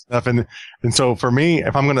quite fast enough. And so for me,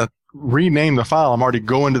 if I'm going to rename the file, I'm already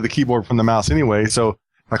going to the keyboard from the mouse anyway. So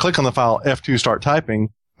if I click on the file, F2, start typing,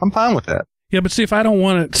 I'm fine with that. Yeah, but see, if I don't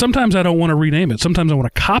want it, sometimes I don't want to rename it. Sometimes I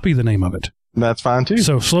want to copy the name of it. That's fine too.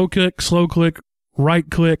 So slow click,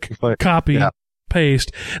 right click, copy,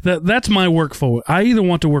 paste. That's my workflow. I either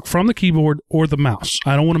want to work from the keyboard or the mouse.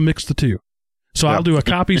 I don't want to mix the two. So I'll do a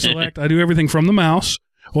copy select. I do everything from the mouse,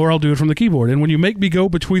 or I'll do it from the keyboard. And when you make me go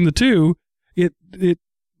between the two, it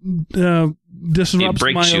disrupts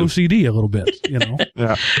my OCD a little bit.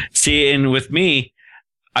 Yeah. See, and with me,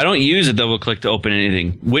 I don't use a double click to open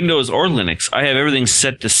anything, Windows or Linux. I have everything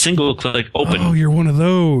set to single click open. Oh, you're one of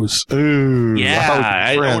those. Ooh. Yeah,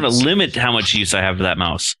 I don't want to limit how much use I have to that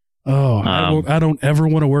mouse. Oh, I don't ever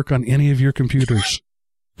want to work on any of your computers.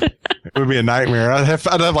 It would be a nightmare. I'd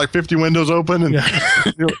have like 50 windows open, and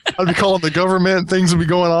I'd be calling the government. Things would be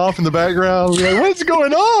going off in the background. Like, what's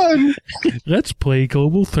going on? Let's play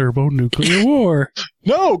global thermonuclear war.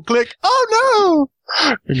 No, click. Oh no.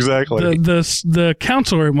 Exactly. The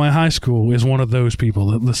counselor at my high school is one of those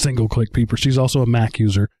people, the single click people. She's also a Mac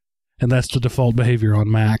user, and that's the default behavior on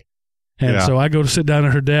Mac. And so I go to sit down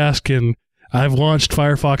at her desk, and I've launched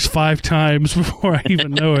Firefox 5 times before I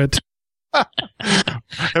even know it.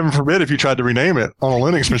 Heaven forbid if you tried to rename it on a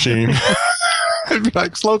Linux machine. It'd be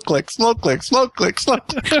like slow click, slow click, slow click, slow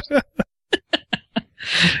click.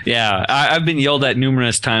 Yeah, I've been yelled at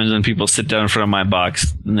numerous times when people sit down in front of my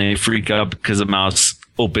box and they freak out because the mouse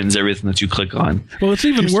opens everything that you click on. Well, it's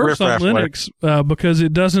even worse on Linux because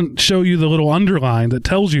it doesn't show you the little underline that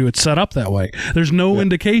tells you it's set up that way. There's no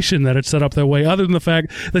indication that it's set up that way other than the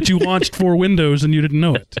fact that you launched 4 Windows and you didn't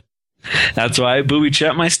know it. That's why I booby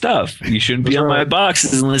trap my stuff. You shouldn't be on my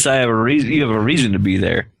boxes unless I have a reason. You have a reason to be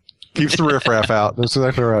there. Keeps the riffraff out. That's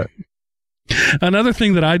exactly right. Another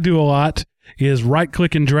thing that I do a lot is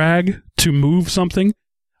right-click and drag to move something.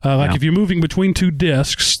 If you're moving between 2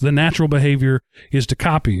 disks, the natural behavior is to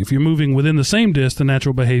copy. If you're moving within the same disk, the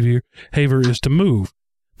natural behavior is to move.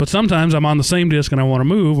 But sometimes I'm on the same disk and I want to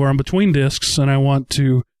move, or I'm between disks and I want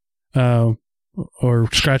to, or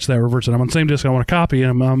scratch that, reverse it. I'm on the same disk, I want to copy,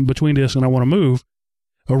 and I'm between disks and I want to move.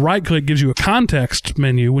 A right-click gives you a context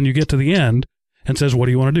menu when you get to the end and says, what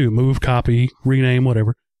do you want to do? Move, copy, rename,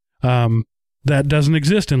 whatever. That doesn't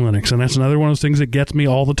exist in Linux, and that's another one of those things that gets me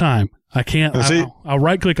all the time. I can't. I'll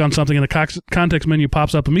right-click on something, and the context menu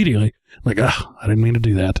pops up immediately. Like, I didn't mean to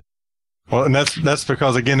do that. Well, and that's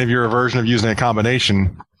because, again, if you're a version of using a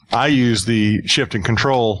combination, I use the Shift and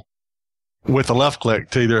Control with a left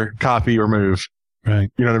click to either copy or move.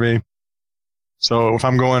 Right. You know what I mean? So if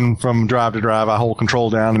I'm going from drive to drive, I hold Control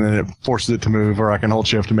down, and then it forces it to move, or I can hold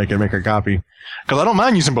Shift to make a copy. Because I don't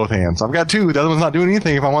mind using both hands. I've got 2. The other one's not doing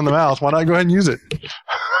anything if I'm on the mouse. Why not go ahead and use it?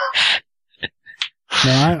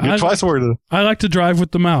 No, twice ordered. I like to drive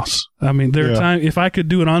with the mouse. I mean, there are times, if I could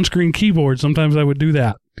do an on-screen keyboard, sometimes I would do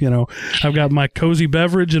that. You know, I've got my cozy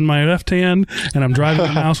beverage in my left hand, and I'm driving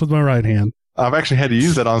the mouse with my right hand. I've actually had to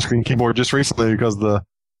use that on-screen keyboard just recently because the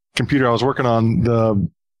computer I was working on,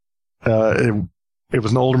 it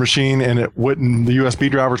was an older machine, and the USB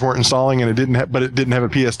drivers weren't installing, and it didn't have a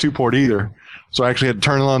PS2 port either. So I actually had to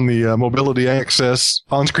turn on the mobility access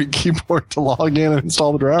on-screen keyboard to log in and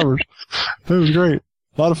install the drivers. It was great.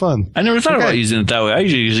 A lot of fun. I never thought about using it that way. I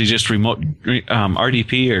usually just remote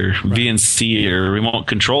RDP or VNC or remote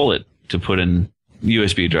control it to put in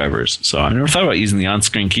USB drivers. So I never thought about using the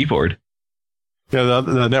on-screen keyboard. Yeah,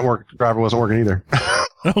 the network driver wasn't working either.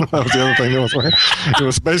 That was the other thing that was working. It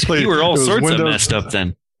was basically... You were all sorts of messed up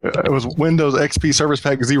then. It was Windows XP Service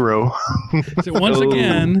Pack 0. So once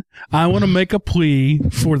again, I want to make a plea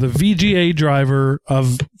for the VGA driver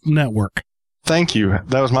of network. Thank you.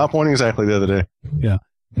 That was my point exactly the other day. Yeah.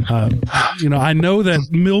 I know that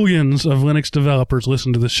millions of Linux developers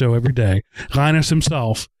listen to this show every day. Linus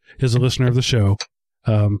himself is a listener of the show.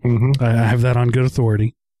 I have that on good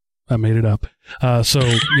authority. I made it up.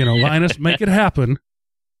 Linus, make it happen.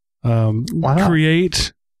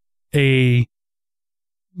 Create a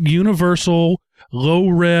universal,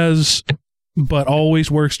 low-res, but always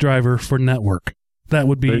works driver for network. That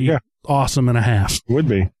would be awesome and a half. Would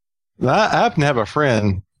be. I happen to have a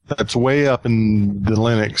friend that's way up in the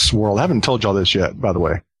Linux world. I haven't told y'all this yet, by the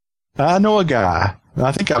way. I know a guy.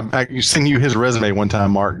 I think I've sent you his resume one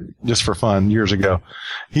time, Mark, just for fun, years ago.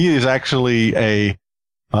 He is actually a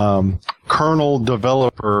kernel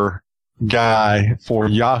developer guy for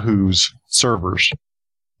Yahoo's servers.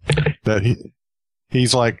 That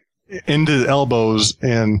he's like into the elbows,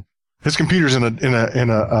 and his computer's in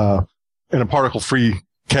a particle-free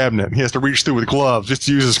cabinet. He has to reach through with gloves just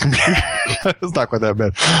to use his computer. It's not quite that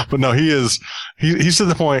bad, but no, he's to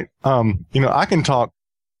the point. I can talk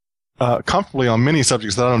comfortably on many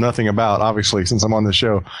subjects that I know nothing about, obviously, since I'm on the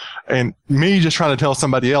show. And me just trying to tell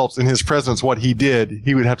somebody else in his presence what he did,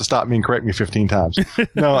 he would have to stop me and correct me 15 times.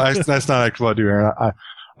 No, that's not actually what I do, Aaron.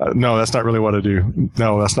 No, that's not really what I do.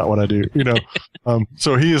 No, that's not what I do.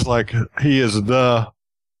 So he is the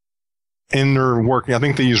inner working. I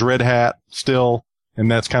think they use Red Hat still, and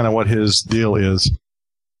that's kind of what his deal is.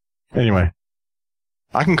 Anyway,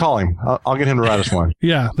 I can call him. I'll get him to write us one.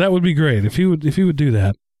 Yeah, that would be great if he would do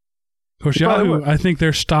that. Of course, Yahoo, I think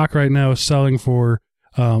their stock right now is selling for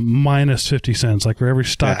minus 50 cents. Like for every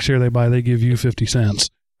stock share they buy, they give you 50 cents.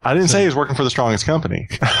 I didn't say he's working for the strongest company.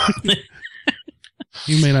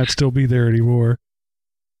 He may not still be there anymore.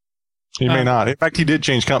 He may not. In fact, he did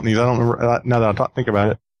change companies. I don't remember now that I think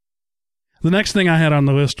about it. The next thing I had on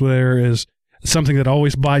the list there is something that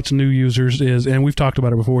always bites new users is, and we've talked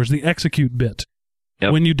about it before, is the execute bit.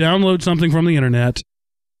 Yep. When you download something from the internet,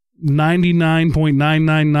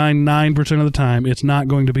 99.9999% of the time, it's not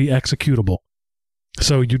going to be executable.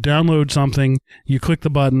 So you download something, you click the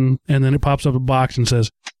button, and then it pops up a box and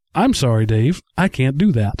says, I'm sorry, Dave, I can't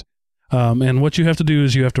do that. And what you have to do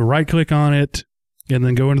is you have to right-click on it and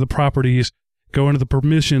then go into the properties, go into the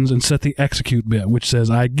permissions, and set the execute bit, which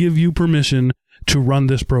says, I give you permission to run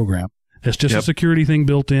this program. It's just a security thing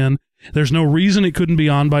built in. There's no reason it couldn't be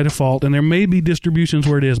on by default, and there may be distributions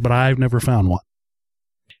where it is, but I've never found one.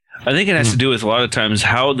 I think it has to do with a lot of times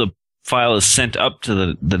how the file is sent up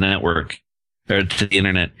to the network or to the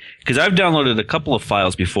internet. Because I've downloaded a couple of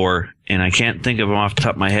files before, and I can't think of them off the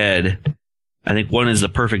top of my head. I think one is the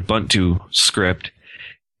Perfect Ubuntu script.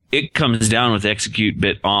 It comes down with the execute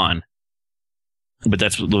bit on, but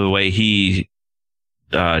that's the way he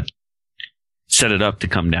set it up to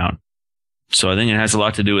come down. So I think it has a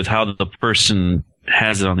lot to do with how the person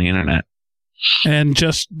has it on the internet. And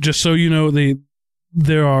just so you know,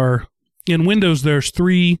 there are in Windows there's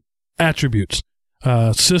 3 attributes: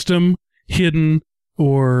 system, hidden,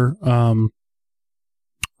 or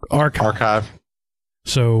archive.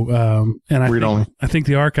 So, and I think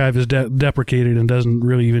the archive is deprecated and doesn't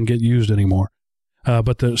really even get used anymore.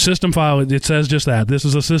 But the system file, it says just that. This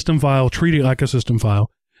is a system file. Treat it like a system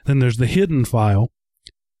file. Then there's the hidden file.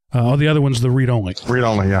 All the other one's the read-only.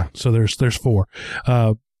 Read-only, yeah. So there's 4.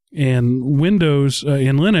 And Windows,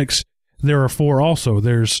 in Linux, there are 4 also.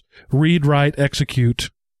 There's read, write, execute,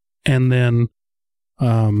 and then,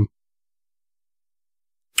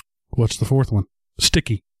 what's the 4th one?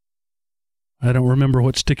 Sticky. I don't remember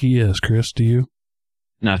what sticky is, Chris. Do you?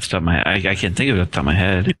 No, off the top of my I can't think of it off the top of my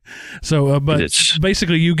head. So, but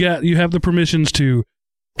basically, you have the permissions to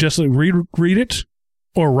just read it,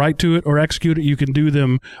 or write to it, or execute it. You can do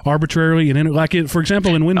them arbitrarily, and for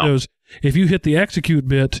example, in Windows, if you hit the execute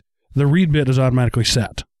bit, the read bit is automatically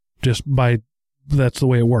set. That's the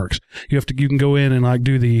way it works. You can go in and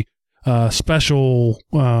do the special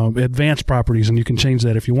advanced properties, and you can change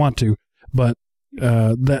that if you want to. But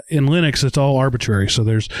that in Linux, it's all arbitrary. So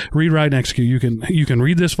there's read, write, and execute. You can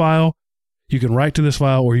read this file, you can write to this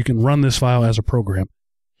file, or you can run this file as a program.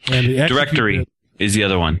 And the directory is the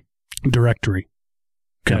other one. Directory.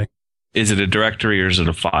 Okay. Is it a directory or is it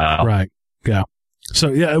a file? Right. Yeah.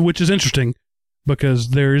 So yeah, which is interesting because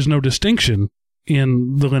there is no distinction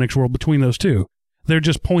in the Linux world between those two. They're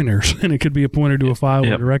just pointers, and it could be a pointer to a file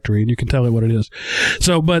or a directory, and you can tell it what it is.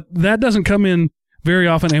 So, but that doesn't come in very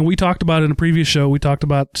often, and we talked about it in a previous show. We talked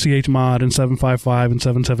about chmod and 755 and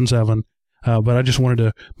 777, but I just wanted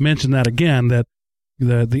to mention that again, that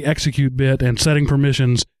the execute bit and setting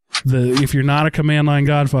permissions, if you're not a command line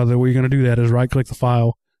godfather, the way you're going to do that is right-click the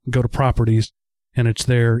file, go to properties, and it's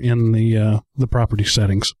there in the property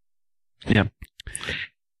settings. Yep.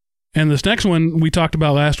 And this next one we talked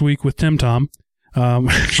about last week with TimTom,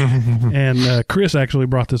 and Chris actually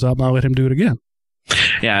brought this up, and I'll let him do it again.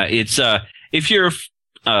 Yeah, it's if you're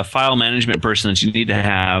a file management person that you need to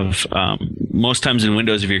have, most times in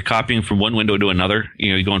Windows, if you're copying from one window to another,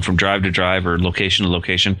 you're going from drive to drive or location to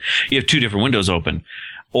location, you have 2 different windows open.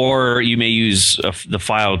 Or you may use the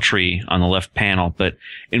file tree on the left panel. But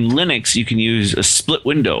in Linux, you can use a split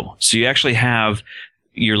window. So you actually have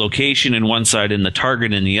your location in one side and the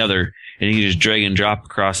target in the other, and you can just drag and drop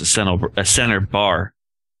across a center bar.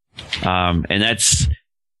 And that's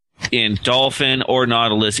in Dolphin or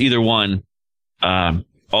Nautilus, either one.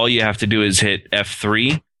 All you have to do is hit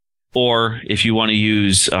F3, or if you want to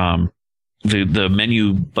use the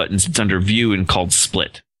menu buttons, it's under View and called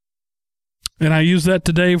Split. And I used that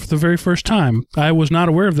today for the very first time. I was not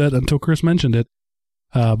aware of that until Chris mentioned it.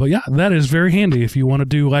 But yeah, that is very handy if you want to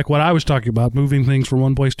do like what I was talking about, moving things from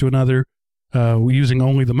one place to another using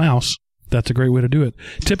only the mouse. That's a great way to do it.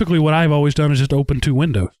 Typically, what I've always done is just open 2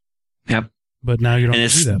 windows. Yep. But now you don't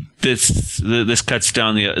have to do that. This cuts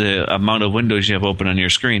down the amount of windows you have open on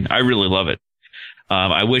your screen. I really love it.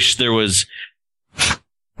 I wish there was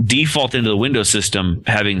default into the Windows system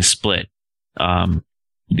having split.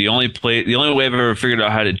 The only way I've ever figured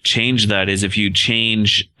out how to change that is if you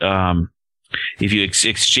change, if you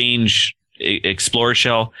exchange Explorer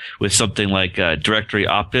Shell with something like Directory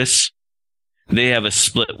Optus, they have a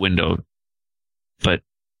split window. But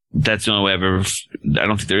that's the only way I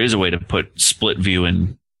don't think there is a way to put split view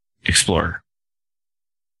in Explorer.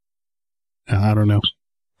 I don't know.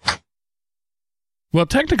 Well,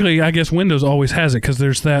 technically, I guess Windows always has it because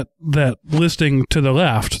there's that listing to the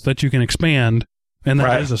left that you can expand, and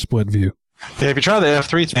that is a split view. Yeah, if you try the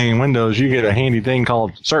F3 thing in Windows, you get a handy thing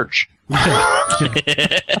called search.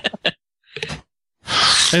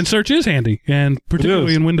 And search is handy, and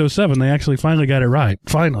particularly in Windows 7, they actually finally got it right.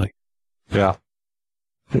 Finally. Yeah.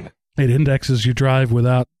 It indexes your drive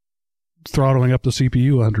without throttling up the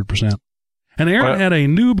CPU 100%. And Aaron had a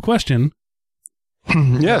noob question.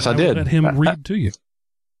 Yes, I did. Let him read to you.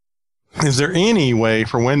 Is there any way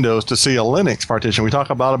for Windows to see a Linux partition? We talk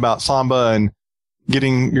about Samba and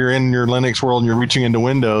you're in your Linux world and you're reaching into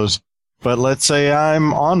Windows. But let's say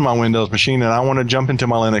I'm on my Windows machine and I want to jump into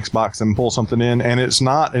my Linux box and pull something in, and it's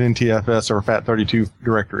not an NTFS or a FAT32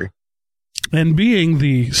 directory. And being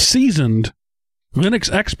the seasoned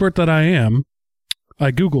Linux expert that I am,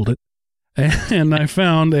 I Googled it, and I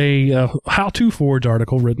found a how-to Forge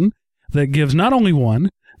article written that gives not only one,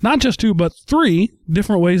 not just two, but three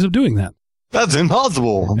different ways of doing that. That's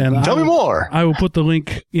impossible. And Tell me more. I will put the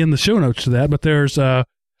link in the show notes to that, but there's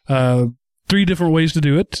three different ways to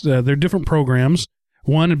do it. They're different programs.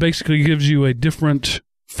 One, it basically gives you a different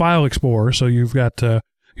file explorer. So you've got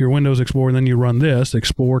your Windows Explorer, and then you run this.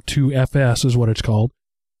 Explorer 2FS is what it's called.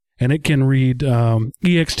 And it can read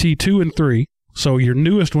ext2 and 3. So your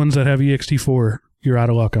newest ones that have ext4, you're out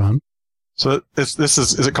of luck on. So is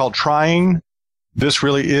it called trying? This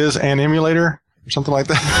really is an emulator or something like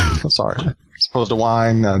that? Sorry. As opposed to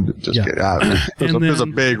wine. There's a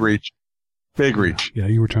big reach. Big reach. Yeah,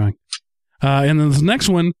 you were trying. And then the next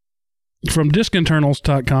one from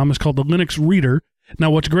diskinternals.com is called the Linux Reader.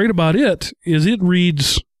 Now, what's great about it is it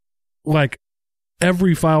reads like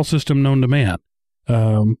every file system known to man.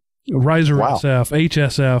 Riser SF,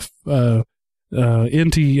 HSF,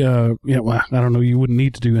 NT, I don't know, you wouldn't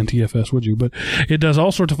need to do NTFS, would you? But it does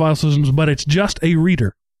all sorts of file systems, but it's just a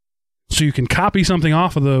reader. So you can copy something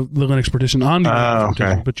off of the Linux partition onto the Linux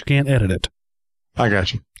partition, but you can't edit it. I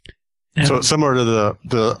got you. So it's similar to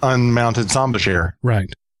the unmounted Samba share.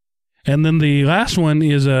 Right. And then the last one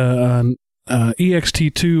is an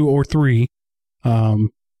ext2 or 3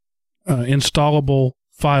 installable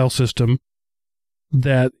file system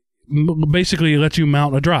that basically lets you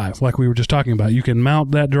mount a drive, like we were just talking about. You can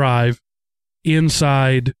mount that drive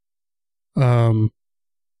inside your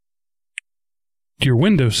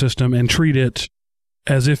Windows system and treat it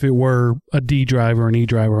as if it were a D drive or an E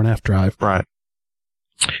drive or an F drive. Right.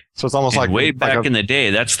 So it's almost like way back in the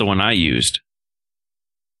day. That's the one I used.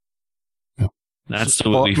 Yeah. That's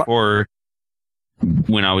the one before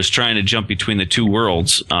when I was trying to jump between the two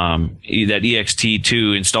worlds. That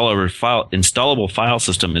ext2 installable file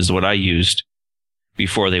system is what I used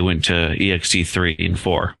before they went to ext3 and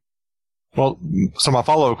 4. Well, so my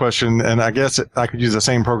follow-up question, and I guess I could use the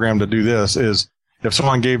same program to do this, is if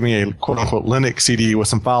someone gave me a quote-unquote Linux CD with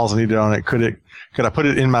some files I needed on it, could I put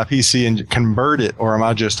it in my PC and convert it, or am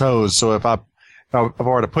I just hosed? So if I've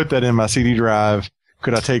already put that in my CD drive,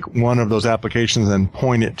 could I take one of those applications and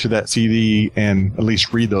point it to that CD and at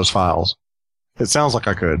least read those files? It sounds like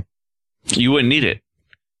I could. You wouldn't need it.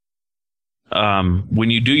 When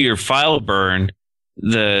you do your file burn,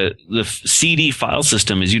 the CD file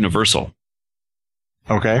system is universal.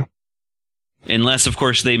 Okay. Unless, of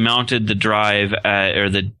course, they mounted the drive or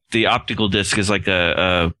the optical disc is like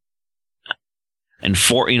like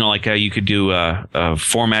how you could do a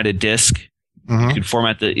formatted disc. Mm-hmm. You could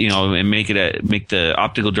format and make the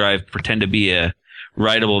optical drive pretend to be a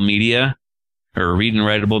writable media or a read and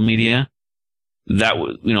writable media. That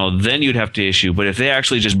then you'd have to issue. But if they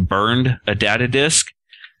actually just burned a data disk,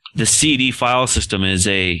 the CD file system is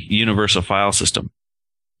a universal file system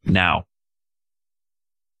now.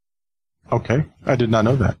 Okay. I did not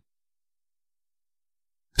know that.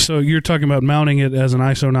 So you're talking about mounting it as an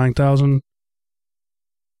ISO 9000?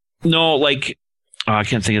 No, I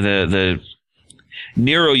can't think of the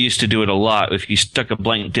Nero used to do it a lot. If you stuck a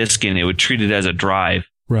blank disk in, it would treat it as a drive.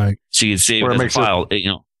 Right. So you'd save it as a file.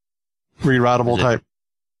 Rewritable type.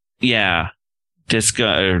 Yeah. Disk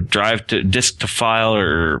or drive to disk to file,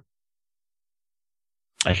 or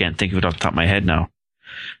I can't think of it off the top of my head now.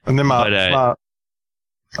 And then I'm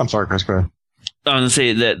sorry, Chris, go ahead. I was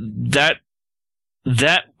going to say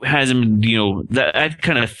that hasn't, that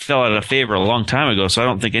kind of fell out of favor a long time ago, so I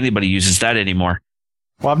don't think anybody uses that anymore.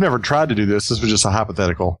 Well, I've never tried to do this. This was just a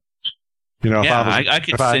hypothetical. I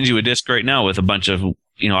could send you a disk right now with a bunch of,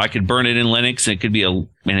 I could burn it in Linux,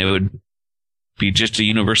 and it would be just a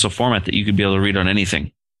universal format that you could be able to read on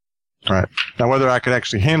anything. Right. Now, whether I could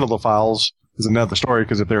actually handle the files is another story,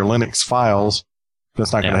 because if they're Linux files,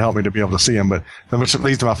 that's not going to help me to be able to see them. But that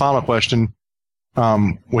leads to my final question,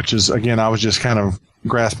 which is, again, I was just kind of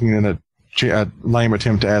grasping in a lame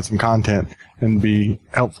attempt to add some content and be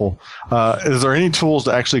helpful. Is there any tools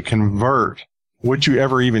to actually convert? Would you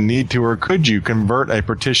ever even need to, or could you convert a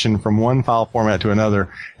partition from one file format to another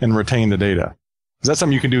and retain the data? Is that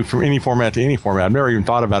something you can do from any format to any format? I've never even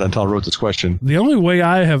thought about it until I wrote this question. The only way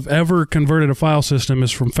I have ever converted a file system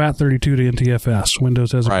is from FAT32 to NTFS.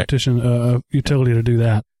 Windows has a partition utility to do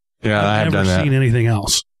that. Yeah, I have done that. Never seen anything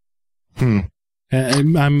else. It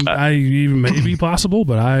may be possible,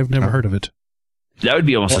 but I've never heard of it. That would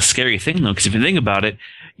be almost a scary thing, though, because if you think about it,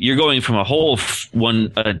 you're going from a whole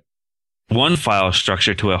one file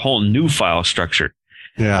structure to a whole new file structure.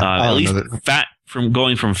 Yeah, at least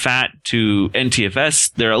going from FAT to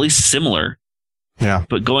NTFS, they're at least similar. Yeah.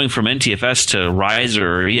 But going from NTFS to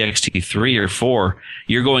Riser or ext3 or 4,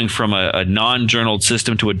 you're going from a non-journaled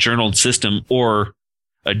system to a journaled system, or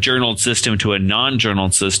a journaled system to a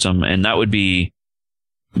non-journaled system, and that would be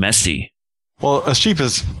messy. Well, as cheap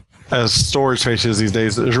as storage space is these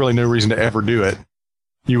days, there's really no reason to ever do it.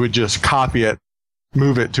 You would just copy it,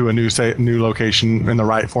 move it to a new location in the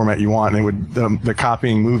right format you want, and it would the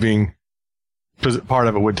copying, moving part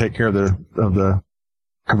of it would take care of the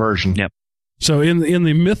conversion. Yep. So in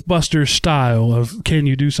the Mythbusters style of can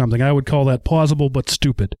you do something, I would call that plausible but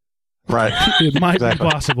stupid. Right. It might be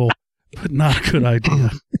possible, but not a good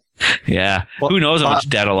idea. Yeah. Well, who knows how much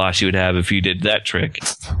data loss you would have if you did that trick.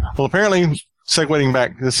 Well, apparently, segueing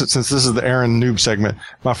back, since this is the Aaron Noob segment,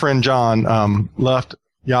 my friend John left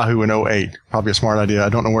Yahoo in 2008. Probably a smart idea. I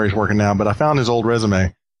don't know where he's working now, but I found his old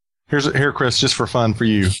resume. Here, Chris, just for fun for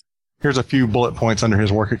you. Here's a few bullet points under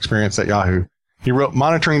his work experience at Yahoo. He wrote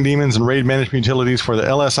monitoring daemons and RAID management utilities for the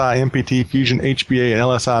LSI MPT Fusion HBA and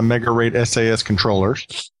LSI Mega RAID SAS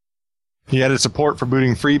controllers. He added support for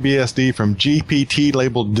booting FreeBSD from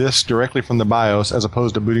GPT-labeled disks directly from the BIOS as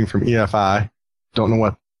opposed to booting from EFI. Don't know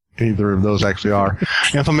what either of those actually are.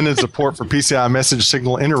 Implemented support for PCI message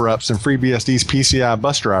signal interrupts in FreeBSD's PCI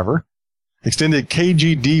bus driver. Extended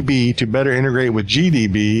KGDB to better integrate with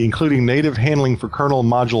GDB, including native handling for kernel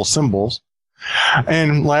module symbols.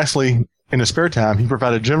 And lastly, in his spare time, he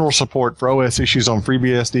provided general support for OS issues on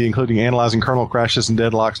FreeBSD, including analyzing kernel crashes and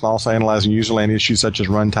deadlocks, and also analyzing userland issues such as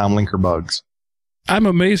runtime linker bugs. I'm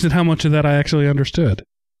amazed at how much of that I actually understood.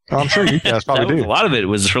 I'm sure you guys probably do. A lot of it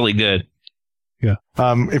was really good. Yeah.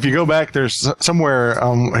 If you go back, there's somewhere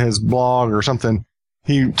on his blog or something,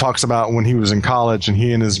 he talks about when he was in college and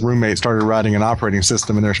he and his roommate started writing an operating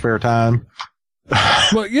system in their spare time.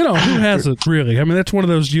 Well, who hasn't really? I mean, that's one of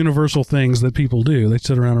those universal things that people do. They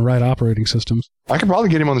sit around and write operating systems. I could probably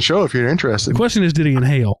get him on the show if you're interested. The question is, did he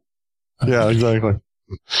inhale? Yeah, exactly.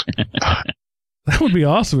 That would be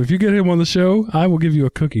awesome. If you get him on the show, I will give you a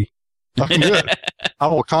cookie. That's good. I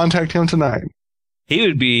will contact him tonight.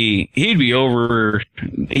 He'd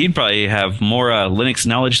probably have more Linux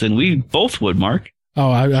knowledge than we both would, Mark. Oh,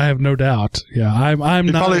 I have no doubt. Yeah,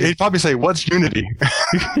 He'd probably say, "What's Unity?"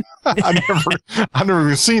 I've never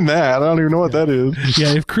even seen that. I don't even know what that is.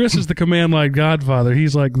 Yeah, if Chris is the command line godfather,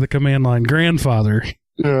 he's like the command line grandfather.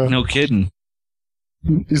 Yeah, no kidding.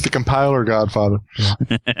 He's the compiler godfather. Yeah.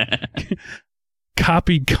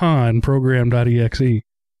 CopyCon program.exe.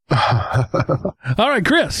 All right,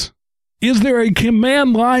 Chris. Is there a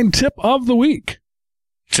command line tip of the week?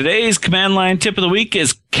 Today's command line tip of the week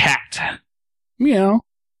is cat. Meow.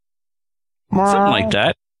 Something like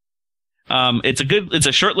that. It's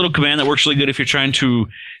a short little command that works really good if you're trying to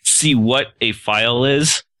see what a file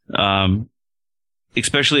is.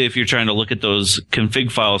 Especially if you're trying to look at those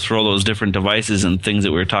config files for all those different devices and things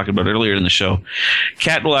that we were talking about earlier in the show.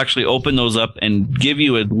 Cat will actually open those up and give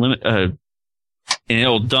you a limit, and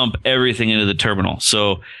it'll dump everything into the terminal.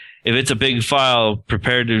 So if it's a big file,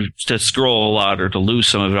 prepare to scroll a lot or to lose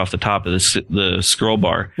some of it off the top of the scroll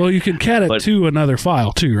bar. Well, you can cat it to another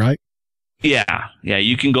file too, right? Yeah.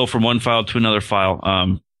 You can go from one file to another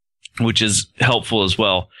file, which is helpful as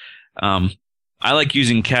well. I like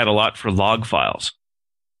using cat a lot for log files.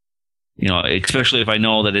 Especially if I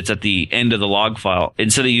know that it's at the end of the log file.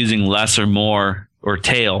 Instead of using less or more or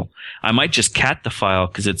tail, I might just cat the file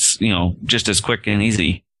because it's, just as quick and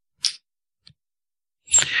easy.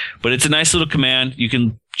 But it's a nice little command. You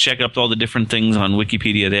can check up all the different things on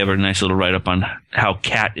Wikipedia. They have a nice little write-up on how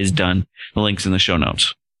cat is done. The link's in the show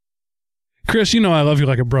notes. Chris, I love you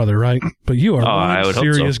like a brother, right? But you are a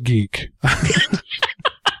serious geek.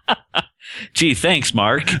 Gee, thanks,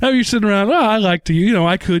 Mark. You're sitting around, I like to,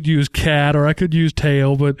 I could use cat or I could use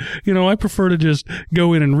tail, but, I prefer to just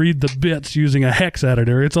go in and read the bits using a hex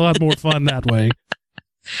editor. It's a lot more fun that way.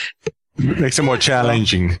 Makes it more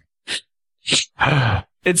challenging.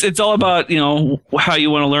 It's all about, how you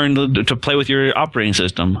want to learn to play with your operating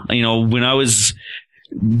system. When I was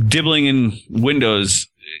dibbling in Windows,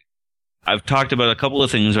 I've talked about a couple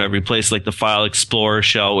of things where I've replaced like the File Explorer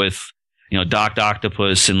shell with, Docked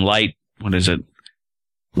Octopus and Light. What is it?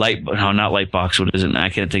 Not Lightbox. What is it? I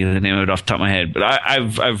can't think of the name of it off the top of my head. But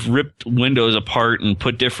I've ripped Windows apart and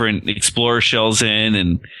put different Explorer shells in,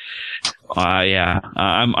 and I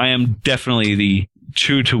am definitely the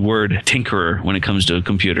true to word tinkerer when it comes to a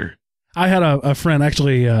computer. I had a friend,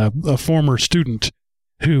 actually a former student,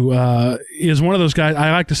 who is one of those guys.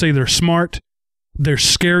 I like to say they're smart, they're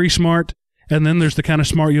scary smart, and then there's the kind of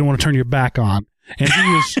smart you don't want to turn your back on. And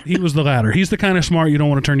he was the latter. He's the kind of smart you don't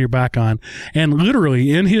want to turn your back on. And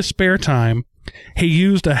literally, in his spare time, he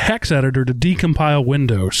used a hex editor to decompile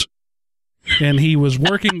Windows. And he was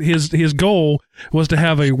working, his goal was to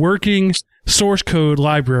have a working source code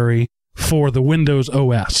library for the Windows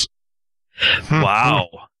OS. Wow.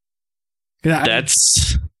 Yeah,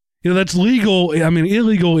 That's that's legal. I mean,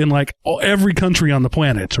 illegal in like every country on the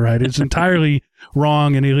planet, right? It's entirely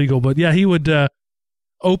wrong and illegal. But yeah, he would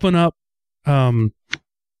open up the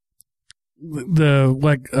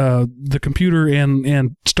computer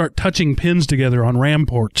and start touching pins together on RAM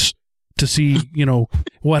ports to see,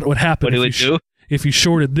 what would happen what he would do. if you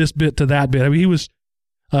shorted this bit to that bit. I mean, he was.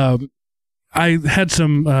 I had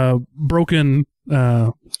some broken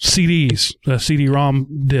CDs,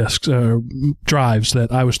 CD-ROM discs, drives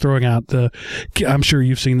that I was throwing out. I'm sure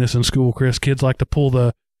you've seen this in school, Chris. Kids like to pull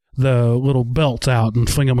the little belts out and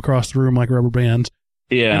fling them across the room like rubber bands.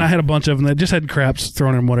 Yeah. And I had a bunch of them that just had craps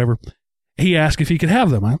thrown in them, whatever. He asked if he could have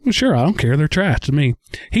them. I said, sure, I don't care. They're trash to me.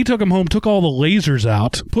 He took them home, took all the lasers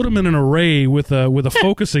out, put them in an array with a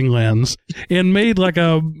focusing lens, and made like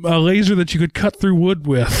a laser that you could cut through wood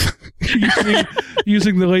with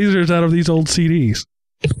using the lasers out of these old CDs.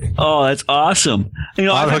 Oh, that's awesome.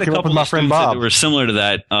 I've had a couple my of friend students Bob. that were similar to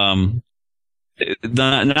that.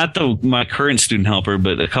 Not my current student helper,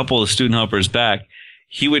 but a couple of student helpers back.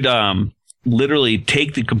 He would literally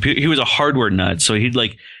take the computer. He was a hardware nut, so he'd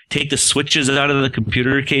like take the switches out of the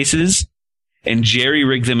computer cases and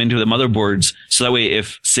jerry-rig them into the motherboards. So that way,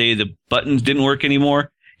 if, say, the buttons didn't work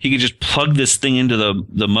anymore, he could just plug this thing into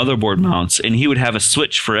the motherboard mounts, and he would have a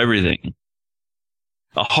switch for everything.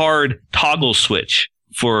 A hard toggle switch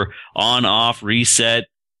for on, off, reset,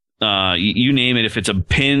 you name it. If it's a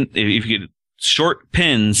pin, if you get short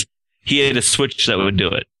pins, he had a switch that would do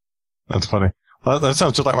it. That's funny. That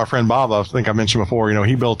sounds just like my friend Bob. I think I mentioned before,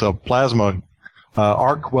 he built a plasma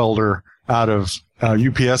arc welder out of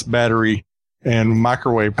UPS battery and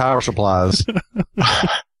microwave power supplies.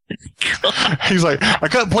 He's like, I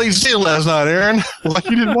cut plate steel last night, Aaron. Like,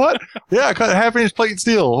 you did what? Yeah, I cut a 1/2-inch plate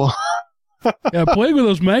steel. Yeah, playing with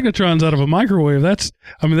those magnetrons out of a microwave,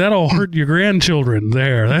 that'll hurt your grandchildren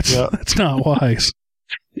there. That's not wise.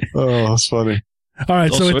 Oh, that's funny. All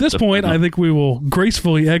right, so at this point, I think we will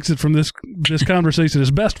gracefully exit from this conversation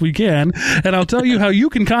as best we can, and I'll tell you how you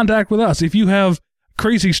can contact with us. If you have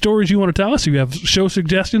crazy stories you want to tell us, if you have show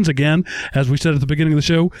suggestions, again, as we said at the beginning of the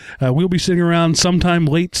show, we'll be sitting around sometime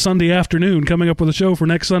late Sunday afternoon coming up with a show for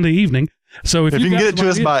next Sunday evening. So if you can get it to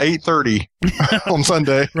us by 8:30 on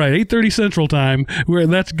Sunday, right, 8:30 Central Time,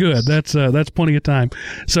 that's good. That's plenty of time.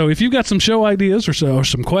 So if you've got some show ideas or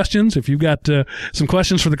some questions, if you've got some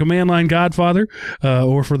questions for the Command Line Godfather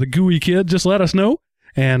or for the GUI Kid, just let us know.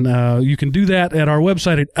 And you can do that at our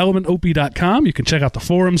website at elementop.com. You can check out the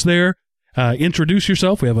forums there. Introduce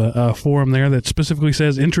yourself. We have a forum there that specifically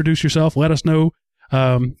says introduce yourself. Let us know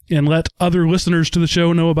and let other listeners to the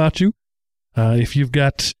show know about you. If you've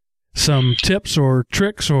got some tips or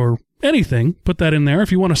tricks or anything, put that in there. If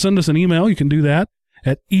you want to send us an email, you can do that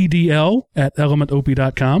at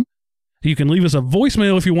edl@elementop.com. You can leave us a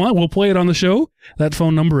voicemail if you want. We'll play it on the show. That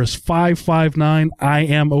phone number is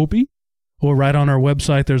 559-IAM-OPI. Or right on our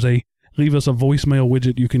website, there's a leave us a voicemail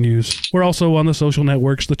widget you can use. We're also on the social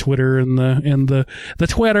networks, the Twitter and the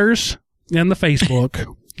Twitters and the Facebook.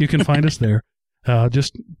 You can find us there.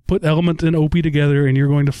 Just put Element and Opie together, and you're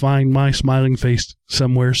going to find my smiling face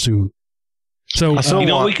somewhere soon. So,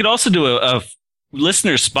 we could also do a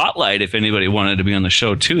listener spotlight if anybody wanted to be on the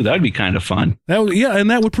show too. That would be kind of fun. And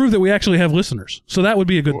that would prove that we actually have listeners. So that would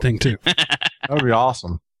be a good thing too. That would be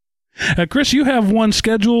awesome. Chris, you have one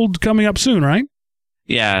scheduled coming up soon, right?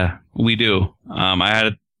 Yeah, we do.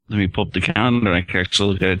 Let me pull up the calendar. I can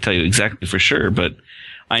actually tell you exactly for sure, but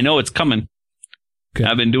I know it's coming. Okay.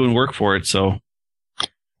 I've been doing work for it, so.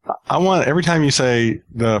 I want, every time you say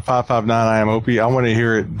the 559-IAM-OPI, I want to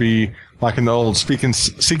hear it be like in the old Seek and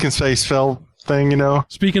Space Spell thing,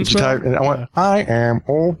 Speak and Spell? I am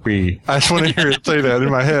Opie. I just want to hear it say that in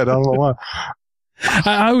my head. I don't know why.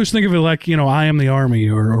 I always think of it like, I am the army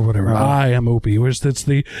or whatever. I am Opie. That's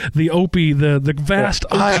the Opie, the vast.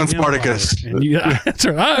 I am Spartacus. That's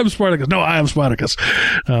right. I am Spartacus. No, I am Spartacus.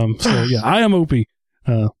 I am Opie.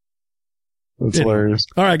 That's hilarious.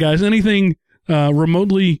 All right, guys. Anything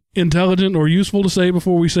remotely intelligent or useful to say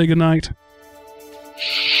before we say goodnight?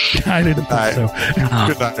 I didn't think so.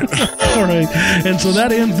 Good night. All right. And so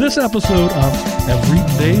that ends this episode of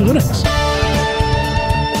Everyday Linux.